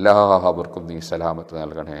 എല്ലാവർക്കും നീ സലാമത്ത്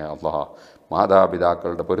നൽകണേ അല്ലാഹ്.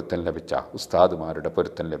 മാതാപിതാക്കളുടെ പൊരുത്തം ലഭിച്ച, ഉസ്താദുമാരുടെ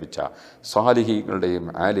പൊരുത്തം ലഭിച്ച, സ്വാലിഹീങ്ങളുടെയും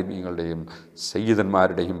ആലിമീങ്ങളുടെയും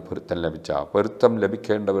സയ്യിദന്മാരുടെയും പൊരുത്തം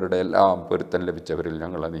ലഭിക്കേണ്ടവരുടെ എല്ലാം പൊരുത്തം ലഭിച്ചവരിൽ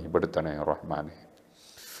ഞങ്ങളെ നീ പെടുത്തണേ റഹ്മാനെ.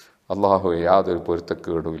 അല്ലാഹു, യാതൊരു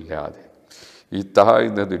പൊരുത്തക്കേടുമില്ലാതെ ഈ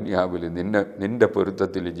താഴ്ന്ന ദുനിയാവിൽ നിൻ്റെ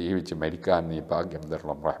പൊരുത്തത്തിൽ ജീവിച്ച് മരിക്കാൻ നീ ഭാഗ്യം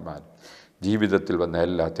തരണം റഹ്മാൻ. ജീവിതത്തിൽ വന്ന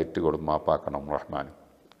എല്ലാ തെറ്റുകളും മാപ്പാക്കണം റഹ്മാൻ.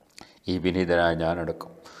 ഈ വിനീതനായ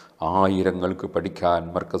ഞാനടക്കം ആയിരങ്ങൾക്ക് പഠിക്കാൻ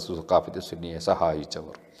മർക്കസ് സഖാഫത്ത് സുന്നിയെ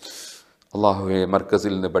സഹായിച്ചവർ, അള്ളാഹുവെ,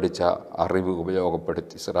 മർക്കസിൽ നിന്ന് പഠിച്ച അറിവ്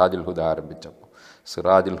ഉപയോഗപ്പെടുത്തി സിറാജുൽ ഹുദ ആരംഭിച്ചപ്പോൾ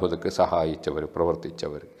സിറാജുൽ ഹുദക്ക് സഹായിച്ചവർ,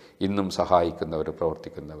 പ്രവർത്തിച്ചവർ, ഇന്നും സഹായിക്കുന്നവർ,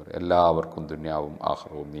 പ്രവർത്തിക്കുന്നവർ എല്ലാവർക്കും ദുനിയാവും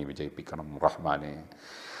ആഖിറവും നീ വിജയിപ്പിക്കണം റഹ്മാനെ.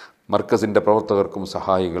 മർക്കസിൻ്റെ പ്രവർത്തകർക്കും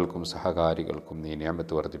സഹായികൾക്കും സഹകാരികൾക്കും നീ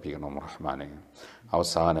നിഅമത്ത് വർദ്ധിപ്പിക്കണം റഹ്മാനെ.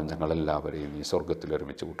 അവസാനം ഞങ്ങളെല്ലാവരെയും നീ സ്വർഗ്ഗത്തിൽ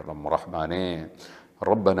ഒരുമിച്ച് കൂട്ടണം റഹ്മാനെ.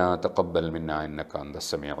 ربنا تقبل منا إنك أنت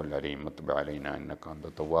السميع العليم وتب علينا إنك أنت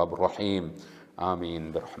التواب الرحيم. آمين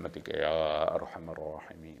برحمتك يا أرحم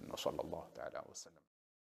الراحمين. وصلى الله تعالى وسلم.